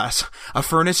slab of glass. A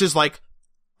furnace is like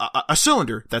a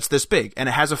cylinder that's this big, and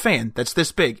it has a fan that's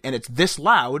this big, and it's this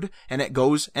loud, and it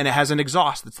goes, and it has an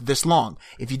exhaust that's this long.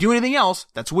 If you do anything else,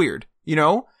 that's weird, you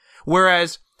know?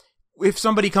 Whereas, if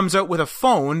somebody comes out with a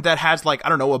phone that has like, I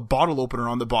don't know, a bottle opener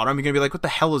on the bottom, you're gonna be like, what the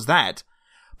hell is that?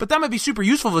 But that might be super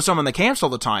useful for someone that camps all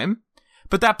the time.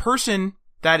 But that person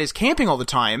that is camping all the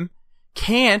time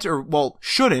can't, or well,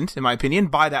 shouldn't, in my opinion,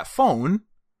 buy that phone,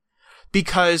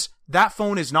 because that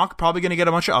phone is not probably gonna get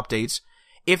a bunch of updates.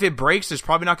 If it breaks, there's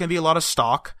probably not going to be a lot of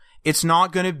stock. It's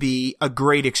not going to be a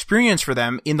great experience for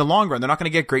them in the long run. They're not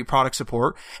going to get great product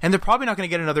support, and they're probably not going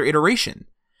to get another iteration.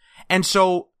 And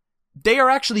so they are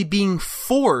actually being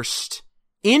forced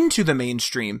into the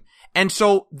mainstream. And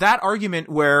so that argument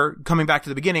where, coming back to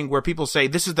the beginning, where people say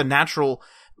this is the natural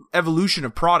evolution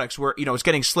of products where, you know, it's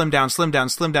getting slimmed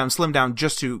down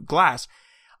just to glass.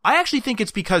 I actually think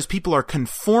it's because people are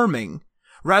conforming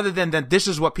rather than that this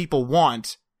is what people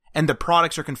want and the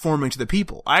products are conforming to the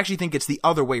people. I actually think it's the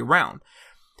other way around.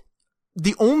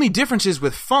 The only differences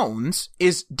with phones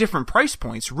is different price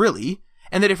points, really.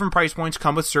 And the different price points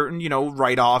come with certain, you know,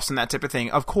 write-offs and that type of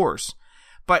thing, of course.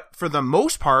 But for the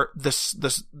most part,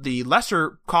 the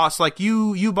lesser costs, like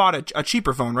you bought a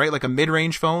cheaper phone, right? Like a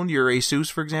mid-range phone, your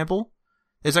Asus, for example.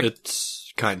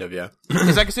 It's kind of, yeah.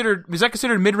 Is that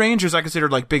considered mid-range, or is that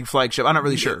considered like big flagship? I'm not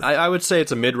really sure. I would say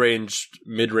it's a mid-range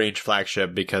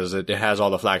flagship because it has all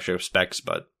the flagship specs,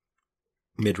 but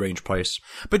mid-range price.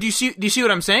 But do you see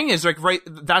what I'm saying? Is like, right,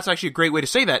 that's actually a great way to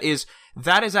say that is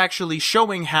actually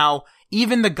showing how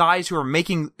even the guys who are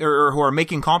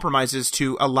making compromises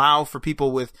to allow for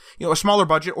people with, you know, a smaller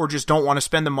budget or just don't want to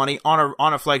spend the money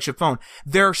on a flagship phone,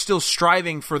 they're still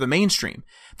striving for the mainstream.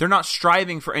 They're not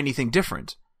striving for anything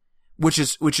different, which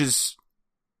is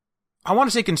I want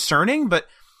to say concerning, but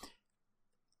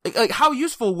like how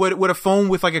useful would a phone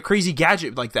with like a crazy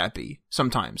gadget like that be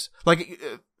sometimes? Like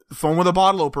a phone with a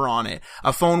bottle opener on it,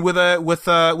 a phone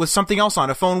with something else on,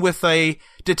 a phone with a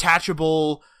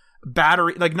detachable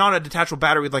battery, like not a detachable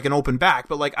battery with like an open back,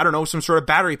 but like, I don't know, some sort of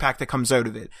battery pack that comes out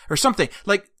of it or something,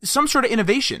 like some sort of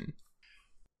innovation.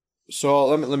 So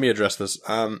let me address this.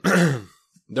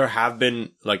 There have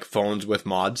been like phones with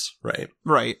mods, right?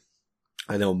 Right.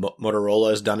 I know Motorola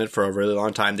has done it for a really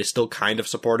long time. They still kind of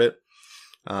support it.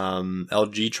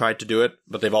 LG tried to do it,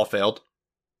 but they've all failed.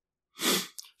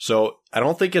 So I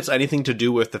don't think it's anything to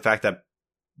do with the fact that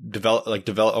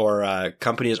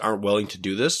companies aren't willing to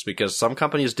do this, because some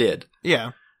companies did.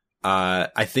 Yeah.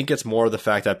 I think it's more the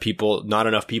fact that not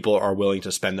enough people are willing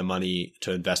to spend the money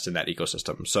to invest in that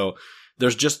ecosystem. So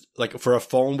there's just like for a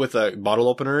phone with a bottle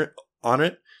opener on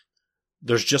it,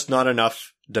 there's just not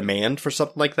enough demand for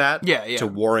something like that to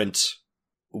warrant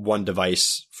one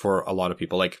device for a lot of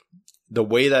people. Like the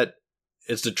way that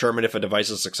it's determined if a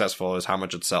device is successful is how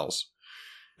much it sells.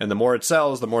 And the more it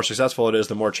sells, the more successful it is,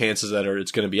 the more chances that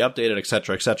it's going to be updated, et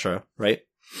cetera, right?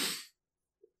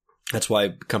 That's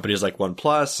why companies like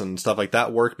OnePlus and stuff like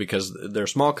that work, because they're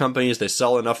small companies. They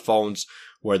sell enough phones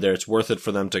where it's worth it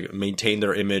for them to maintain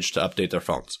their image to update their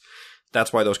phones.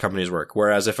 That's why those companies work.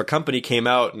 Whereas if a company came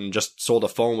out and just sold a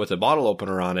phone with a bottle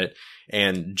opener on it,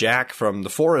 and Jack from the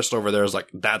Forest over there is like,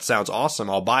 that sounds awesome,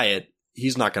 I'll buy it,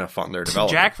 he's not going to fund their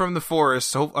development. Jack from the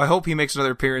Forest. I hope he makes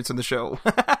another appearance in the show.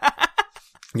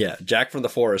 Yeah, Jack from the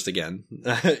Forest again.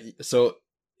 So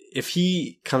if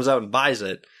he comes out and buys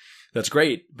it, that's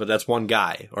great, but that's one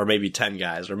guy, or maybe 10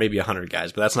 guys, or maybe 100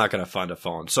 guys, but that's not going to fund a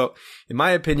phone. So in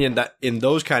my opinion, that in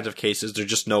those kinds of cases, there's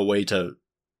just no way to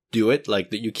do it. Like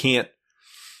that you can't,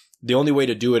 the only way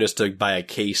to do it is to buy a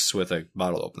case with a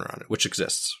bottle opener on it, which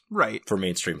exists. Right. For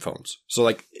mainstream phones. So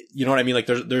like, you know what I mean? Like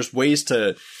there's ways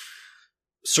to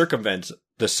circumvent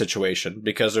this situation,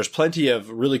 because there's plenty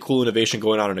of really cool innovation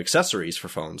going on in accessories for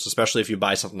phones, especially if you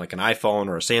buy something like an iPhone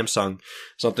or a Samsung,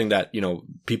 something that, you know,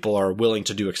 people are willing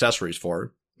to do accessories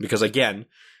for. Because again,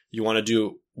 you want to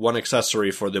do one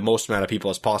accessory for the most amount of people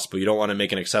as possible. You don't want to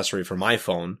make an accessory for my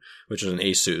phone, which is an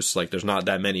Asus. Like, there's not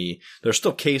that many. There's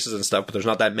still cases and stuff, but there's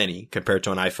not that many compared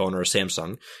to an iPhone or a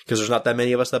Samsung, because there's not that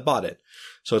many of us that bought it.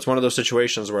 So it's one of those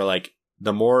situations where, like,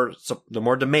 the more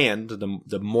demand,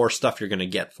 the more stuff you're going to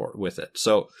get with it.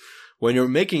 So when you're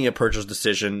making a purchase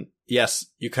decision, yes,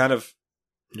 you're kind of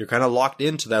locked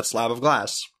into that slab of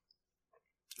glass.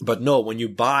 But no, when you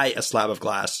buy a slab of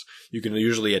glass, you can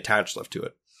usually attach stuff to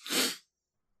it.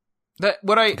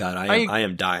 I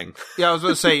am dying. Yeah, I was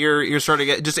going to say you're starting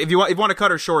to get, just if you want to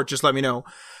cut her short, just let me know.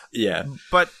 Yeah.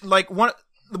 But like one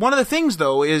of the things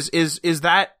though is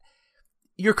that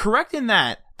you're correct in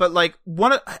that, but like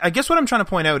I guess what I'm trying to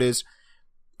point out is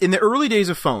in the early days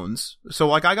of phones. So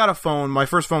like I got a phone, my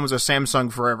first phone was a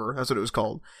Samsung Forever. That's what it was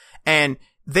called. And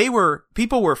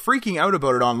people were freaking out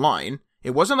about it online.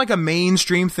 It wasn't like a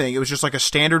mainstream thing. It was just like a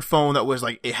standard phone that was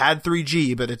like, it had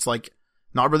 3G, but it's like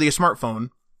not really a smartphone.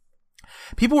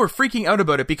 People were freaking out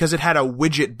about it because it had a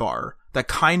widget bar that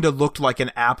kind of looked like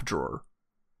an app drawer.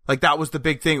 Like that was the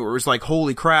big thing where it was like,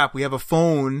 holy crap, we have a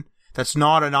phone that's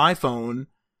not an iPhone,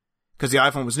 because the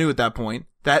iPhone was new at that point.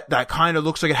 That kind of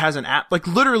looks like it has an app. Like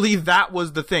literally that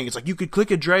was the thing. It's like you could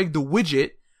click and drag the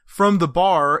widget from the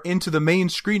bar into the main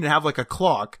screen and have like a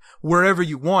clock wherever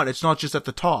you want. It's not just at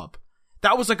the top.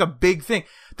 That was like a big thing.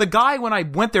 The guy, when I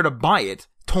went there to buy it,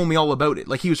 told me all about it.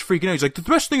 Like he was freaking out. He's like, the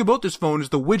best thing about this phone is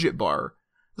the widget bar.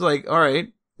 It's like, all right.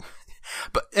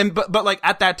 But like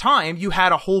at that time, you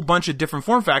had a whole bunch of different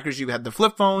form factors. You had the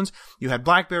flip phones, you had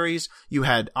Blackberries, you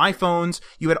had iPhones,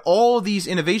 you had all of these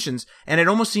innovations. And it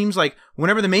almost seems like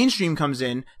whenever the mainstream comes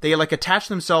in, they like attach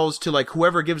themselves to like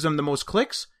whoever gives them the most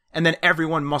clicks, and then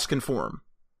everyone must conform.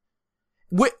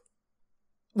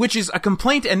 Which is a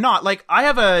complaint and not. Like, I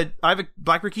have a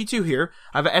BlackBerry Key 2 here,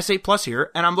 I have a S8 Plus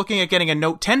here, and I'm looking at getting a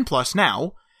Note 10 Plus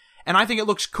now, and I think it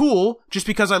looks cool just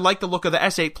because I like the look of the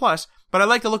S8 Plus, but I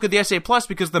like the look of the S8 Plus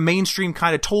because the mainstream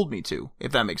kind of told me to,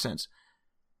 if that makes sense.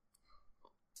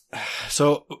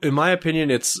 So, in my opinion,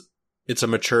 it's a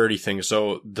maturity thing.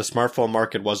 So, the smartphone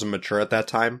market wasn't mature at that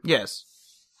time. Yes.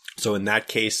 So, in that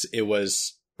case, it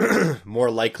was more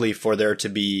likely for there to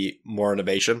be more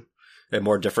innovation and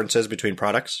more differences between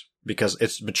products because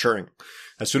it's maturing.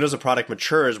 As soon as a product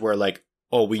matures, we're like,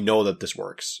 oh, we know that this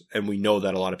works and we know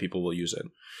that a lot of people will use it.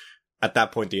 At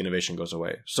that point, the innovation goes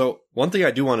away. So one thing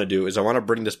I do want to do is I want to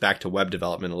bring this back to web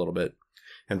development a little bit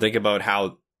and think about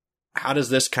how does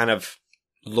this kind of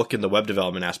look in the web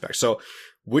development aspect? So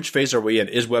which phase are we in?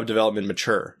 Is web development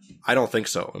mature? I don't think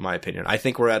so, in my opinion. I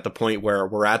think we're at the point where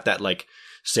we're at that like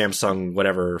Samsung,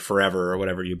 whatever, Forever or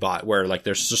whatever you bought, where like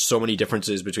there's just so many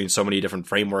differences between so many different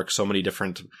frameworks, so many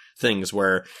different things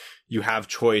where you have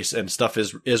choice and stuff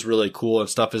is really cool and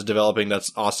stuff is developing.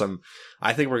 That's awesome.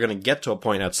 I think we're going to get to a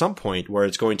point at some point where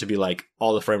it's going to be like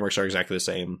all the frameworks are exactly the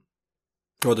same.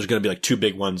 Or there's going to be like two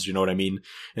big ones, you know what I mean?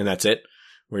 And that's it.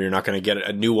 Where you're not going to get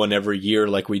a new one every year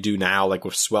like we do now, like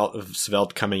with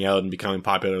Svelte coming out and becoming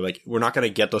popular. Like we're not going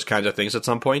to get those kinds of things at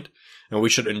some point. And we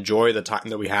should enjoy the time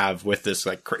that we have with this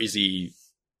like crazy,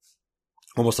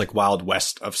 almost like Wild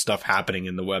West of stuff happening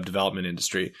in the web development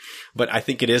industry. But I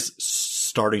think it is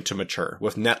starting to mature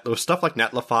with stuff like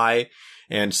Netlify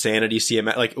and Sanity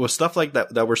CMS, like with stuff like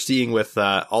that we're seeing with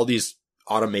all these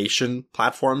automation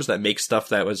platforms that make stuff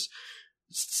that was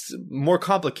more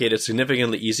complicated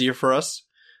significantly easier for us.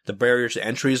 The barrier to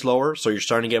entry is lower, so you're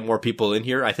starting to get more people in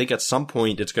here. I think at some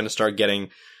point it's going to start getting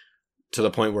to the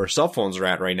point where cell phones are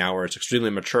at right now, where it's extremely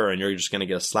mature and you're just going to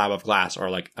get a slab of glass or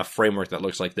like a framework that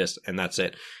looks like this and that's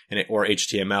it. Or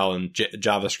HTML and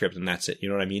JavaScript and that's it. You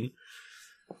know what I mean?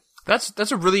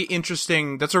 That's a really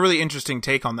interesting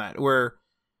take on that,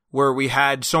 where we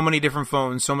had so many different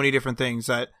phones, so many different things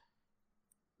that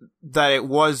it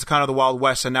was kind of the Wild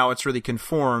West and now it's really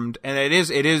conformed. And it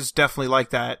is definitely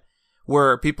like that,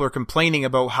 where people are complaining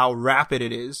about how rapid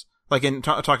it is, like in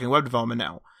talking web development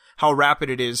now, how rapid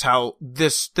it is, how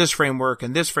this framework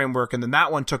and this framework, and then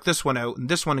that one took this one out, and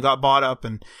this one got bought up,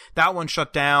 and that one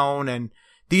shut down, and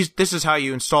this is how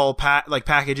you install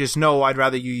packages. No, I'd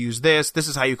rather you use this. This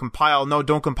is how you compile. No,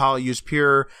 don't compile, use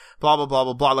pure, blah, blah, blah,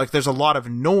 blah, blah. Like there's a lot of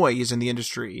noise in the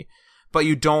industry, but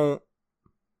you don't.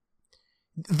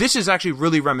 This is actually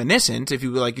really reminiscent, if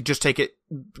you like just take it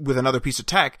with another piece of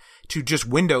tech, to just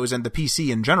Windows and the PC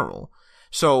in general.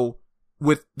 So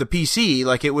with the PC,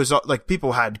 like it was like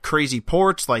people had crazy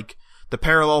ports, like the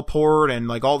parallel port and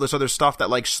like all this other stuff that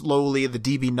like slowly the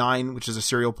DB9, which is a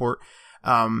serial port,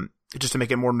 just to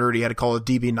make it more nerdy, I had to call it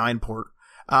DB9 port.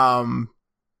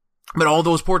 But all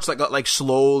those ports like got like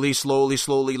slowly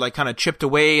like kind of chipped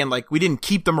away, and like we didn't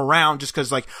keep them around just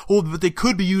because like, oh, but they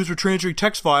could be used for transferring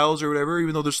text files or whatever,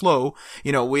 even though they're slow.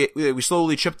 You know, we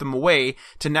slowly chipped them away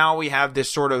to now we have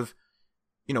this sort of,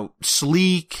 you know,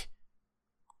 sleek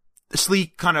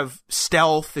kind of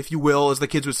stealth, if you will, as the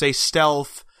kids would say,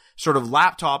 stealth sort of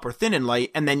laptop or thin and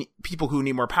light, and then people who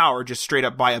need more power just straight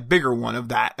up buy a bigger one of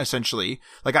that, essentially.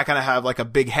 Like I kind of have like a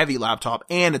big heavy laptop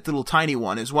and a little tiny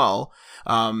one as well.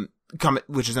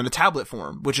 Which is in a tablet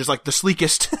form, which is like the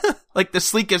sleekest, like the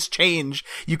sleekest change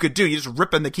you could do. You just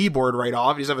ripping the keyboard right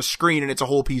off. You just have a screen and it's a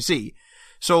whole PC.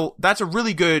 So that's a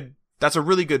really good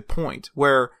point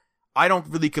where I don't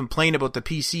really complain about the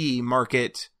PC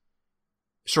market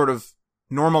sort of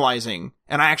normalizing.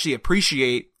 And I actually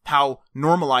appreciate how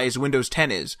normalized Windows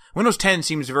 10 is. Windows 10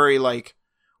 seems very like,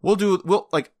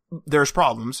 there's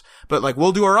problems, but like,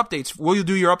 we'll do our updates. We'll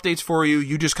do your updates for you.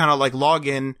 You just kind of like log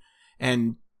in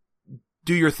and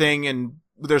do your thing, and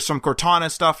there's some Cortana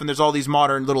stuff, and there's all these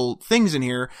modern little things in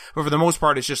here, but for the most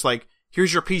part, it's just like,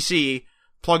 here's your PC,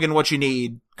 plug in what you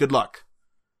need, good luck.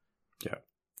 Yeah.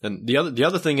 And the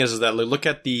other thing is that look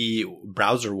at the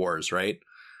browser wars, right?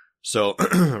 So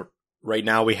right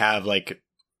now we have like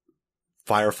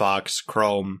Firefox,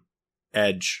 Chrome,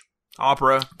 Edge,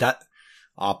 Opera,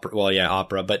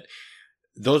 Opera, but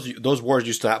those wars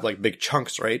used to have like big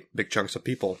chunks, right? Big chunks of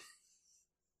people.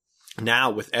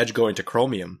 Now, with Edge going to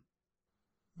Chromium,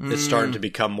 it's starting to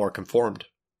become more conformed.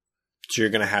 So you're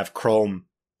going to have Chrome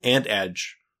and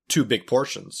Edge, two big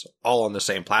portions, all on the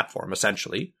same platform,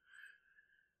 essentially.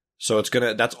 So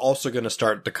that's also going to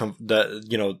start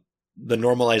the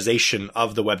normalization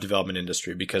of the web development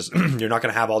industry, because you're not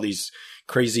going to have all these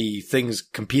crazy things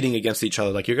competing against each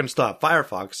other. Like, you're going to still have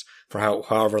Firefox for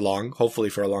however long, hopefully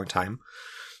for a long time,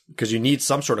 because you need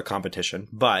some sort of competition,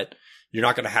 but you're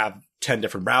not going to have 10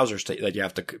 different browsers that you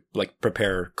have to like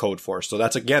prepare code for. So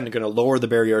that's again going to lower the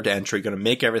barrier to entry, going to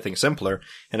make everything simpler.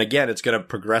 And again, it's going to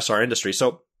progress our industry.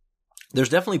 So there's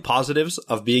definitely positives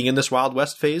of being in this Wild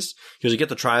West phase, because you get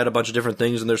to try out a bunch of different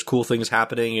things, and there's cool things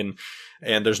happening,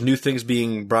 and there's new things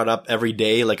being brought up every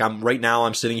day. Like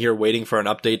I'm sitting here waiting for an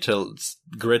update to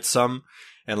Gritsum.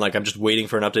 And like, I'm just waiting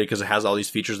for an update because it has all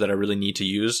these features that I really need to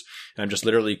use. And I'm just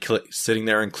literally sitting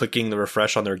there and clicking the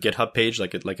refresh on their GitHub page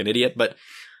like an idiot. But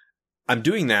I'm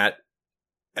doing that.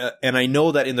 And I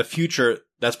know that in the future,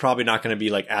 that's probably not going to be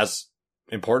like as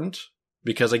important,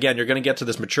 because again, you're going to get to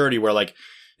this maturity where like,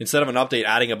 instead of an update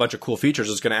adding a bunch of cool features,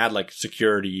 it's going to add like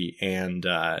security and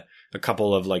a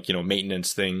couple of like,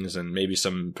 maintenance things and maybe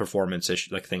some performance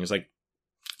issue, like things like,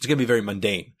 it's going to be very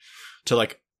mundane to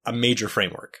like a major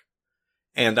framework.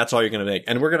 And that's all you're going to make.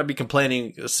 And we're going to be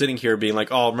complaining, sitting here being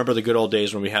like, oh, remember the good old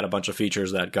days when we had a bunch of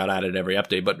features that got added every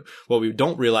update. But what we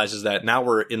don't realize is that now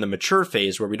we're in the mature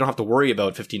phase where we don't have to worry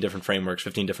about 15 different frameworks,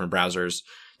 15 different browsers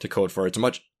to code for. It's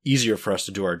much easier for us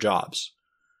to do our jobs.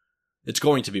 It's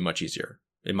going to be much easier,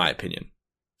 in my opinion,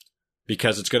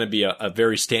 because it's going to be a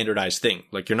very standardized thing.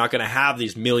 Like, you're not going to have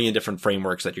these million different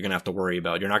frameworks that you're going to have to worry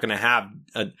about. You're not going to have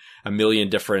a million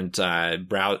different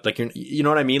browse. Like, you know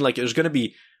what I mean? Like, there's going to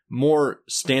be more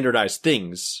standardized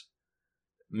things,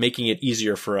 making it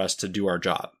easier for us to do our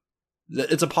job.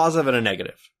 It's a positive and a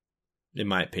negative, in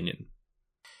my opinion.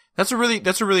 That's a really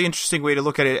interesting way to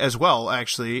look at it as well,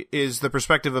 actually, is the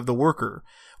perspective of the worker,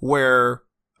 where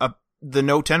the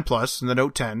Note 10 Plus and the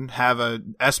Note 10 have a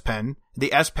S Pen.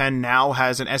 The S Pen now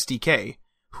has an SDK.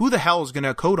 Who the hell is going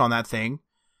to code on that thing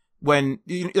when,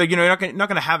 you're not going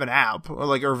to have an app,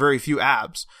 or very few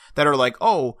apps that are like,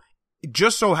 oh, it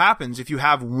just so happens if you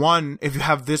have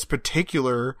this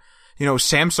particular,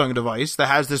 Samsung device that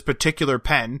has this particular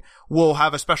pen, we'll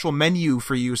have a special menu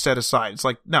for you set aside. It's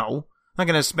like, no, I'm not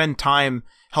going to spend time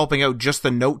helping out just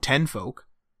the Note 10 folk,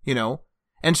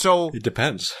 And so it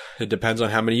depends. It depends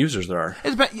on how many users there are.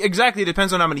 Exactly. It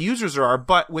depends on how many users there are.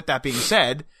 But with that being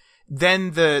said,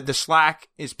 then the slack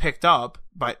is picked up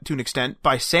to an extent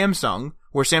by Samsung,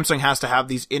 where Samsung has to have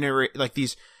these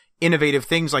innovative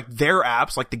things, like their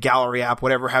apps, like the Gallery app,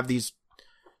 whatever, have these,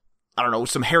 I don't know,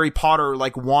 some Harry Potter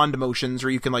like wand motions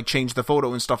where you can like change the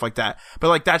photo and stuff like that. But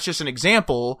like, that's just an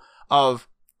example of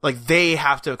like, they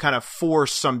have to kind of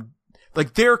force some,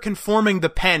 like, they're conforming the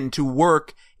pen to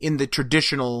work in the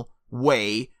traditional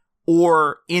way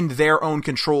or in their own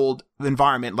controlled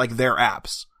environment, like their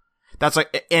apps. That's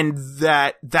like, and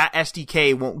that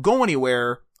SDK won't go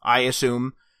anywhere, I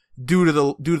assume, due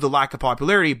to the lack of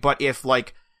popularity. But if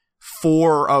like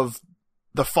 4 of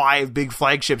the 5 big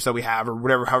flagships that we have, or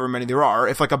whatever, however many there are,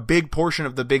 if like a big portion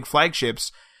of the big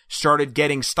flagships started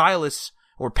getting stylus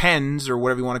or pens or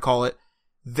whatever you want to call it,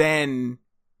 then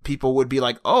people would be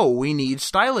like, oh, we need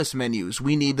stylus menus.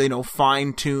 We need,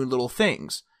 fine-tuned little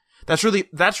things. That's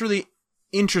really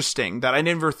interesting that I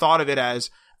never thought of it as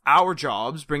our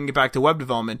jobs, bringing it back to web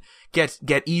development,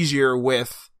 get easier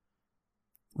with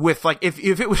like,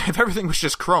 if everything was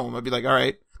just Chrome, I'd be like, all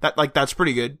right, that's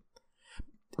pretty good.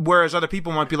 Whereas other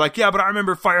people might be like, yeah, but I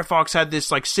remember Firefox had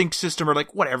this like sync system or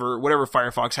like whatever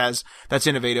Firefox has that's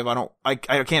innovative. I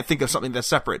can't think of something that's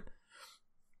separate.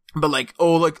 But like,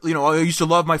 I used to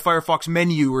love my Firefox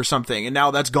menu or something and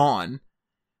now that's gone.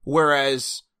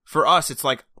 Whereas for us, it's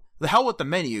like, the hell with the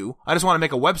menu. I just want to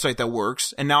make a website that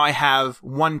works. And now I have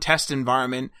one test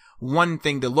environment, one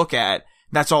thing to look at.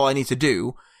 That's all I need to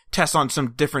do. Test on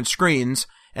some different screens.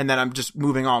 And then I'm just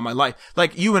moving on my life.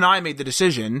 Like you and I made the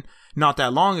decision not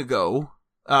that long ago,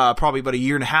 probably about a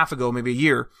year and a half ago, maybe a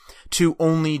year, to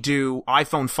only do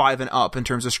iPhone 5 and up in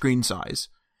terms of screen size.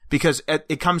 Because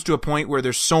it comes to a point where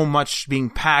there's so much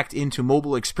being packed into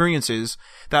mobile experiences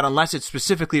that unless it's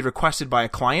specifically requested by a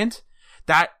client,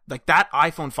 that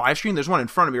iPhone 5 screen, there's one in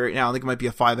front of me right now, I think it might be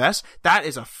a 5S, that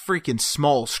is a freaking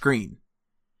small screen.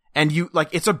 And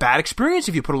it's a bad experience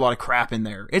if you put a lot of crap in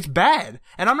there. It's bad.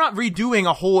 And I'm not redoing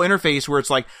a whole interface where it's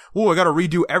like, oh, I gotta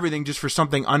redo everything just for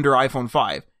something under iPhone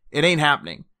 5. It ain't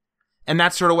happening. And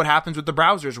that's sort of what happens with the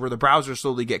browsers, where the browsers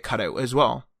slowly get cut out as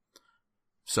well.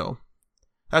 So,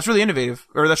 that's really innovative.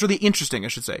 Or that's really interesting, I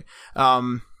should say.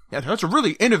 Yeah, that's a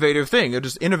really innovative thing.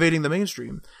 Just innovating the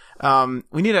mainstream. I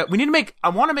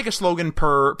want to make a slogan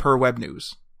per web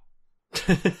news.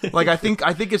 Like, I think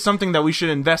it's something that we should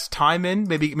invest time in.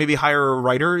 Maybe hire a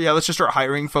writer. Yeah, let's just start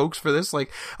hiring folks for this.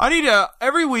 Like, I need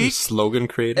every week. Slogan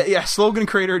creator? Yeah, slogan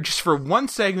creator just for one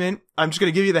segment. I'm just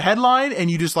going to give you the headline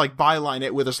and you just like byline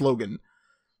it with a slogan.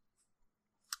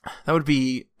 It'd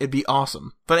be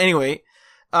awesome. But anyway,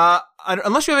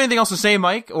 unless you have anything else to say,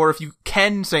 Mike, or if you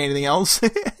can say anything else.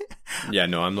 Yeah,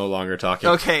 no, I'm no longer talking.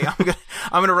 Okay,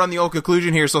 I'm gonna run the old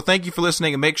conclusion here. So thank you for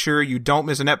listening, and make sure you don't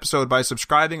miss an episode by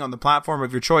subscribing on the platform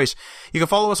of your choice. You can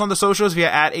follow us on the socials via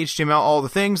 @HTML All the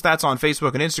Things. That's on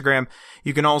Facebook and Instagram.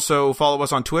 You can also follow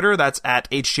us on Twitter. That's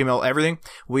 @HTML Everything.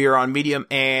 We are on Medium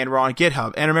and we're on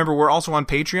GitHub. And remember, we're also on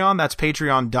Patreon. That's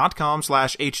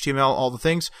patreon.com/HTML All the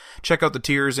Things. Check out the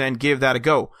tiers and give that a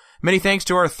go. Many thanks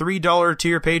to our $3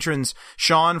 tier patrons.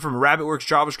 Sean from RabbitWorks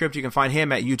JavaScript. You can find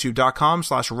him at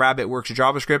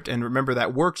youtube.com/RabbitWorksJavaScript. And remember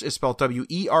that works is spelled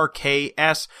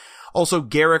WERKS. Also,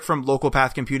 Garrick from Local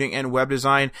Path Computing and Web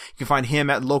Design. You can find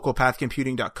him at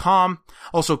localpathcomputing.com.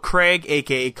 Also, Craig,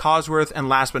 aka Cosworth. And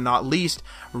last but not least,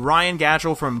 Ryan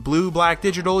Gatchell from Blue Black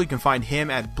Digital. You can find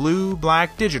him at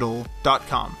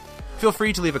blueblackdigital.com. Feel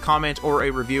free to leave a comment or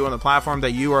a review on the platform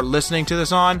that you are listening to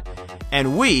this on.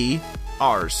 And we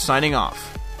are signing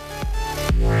off.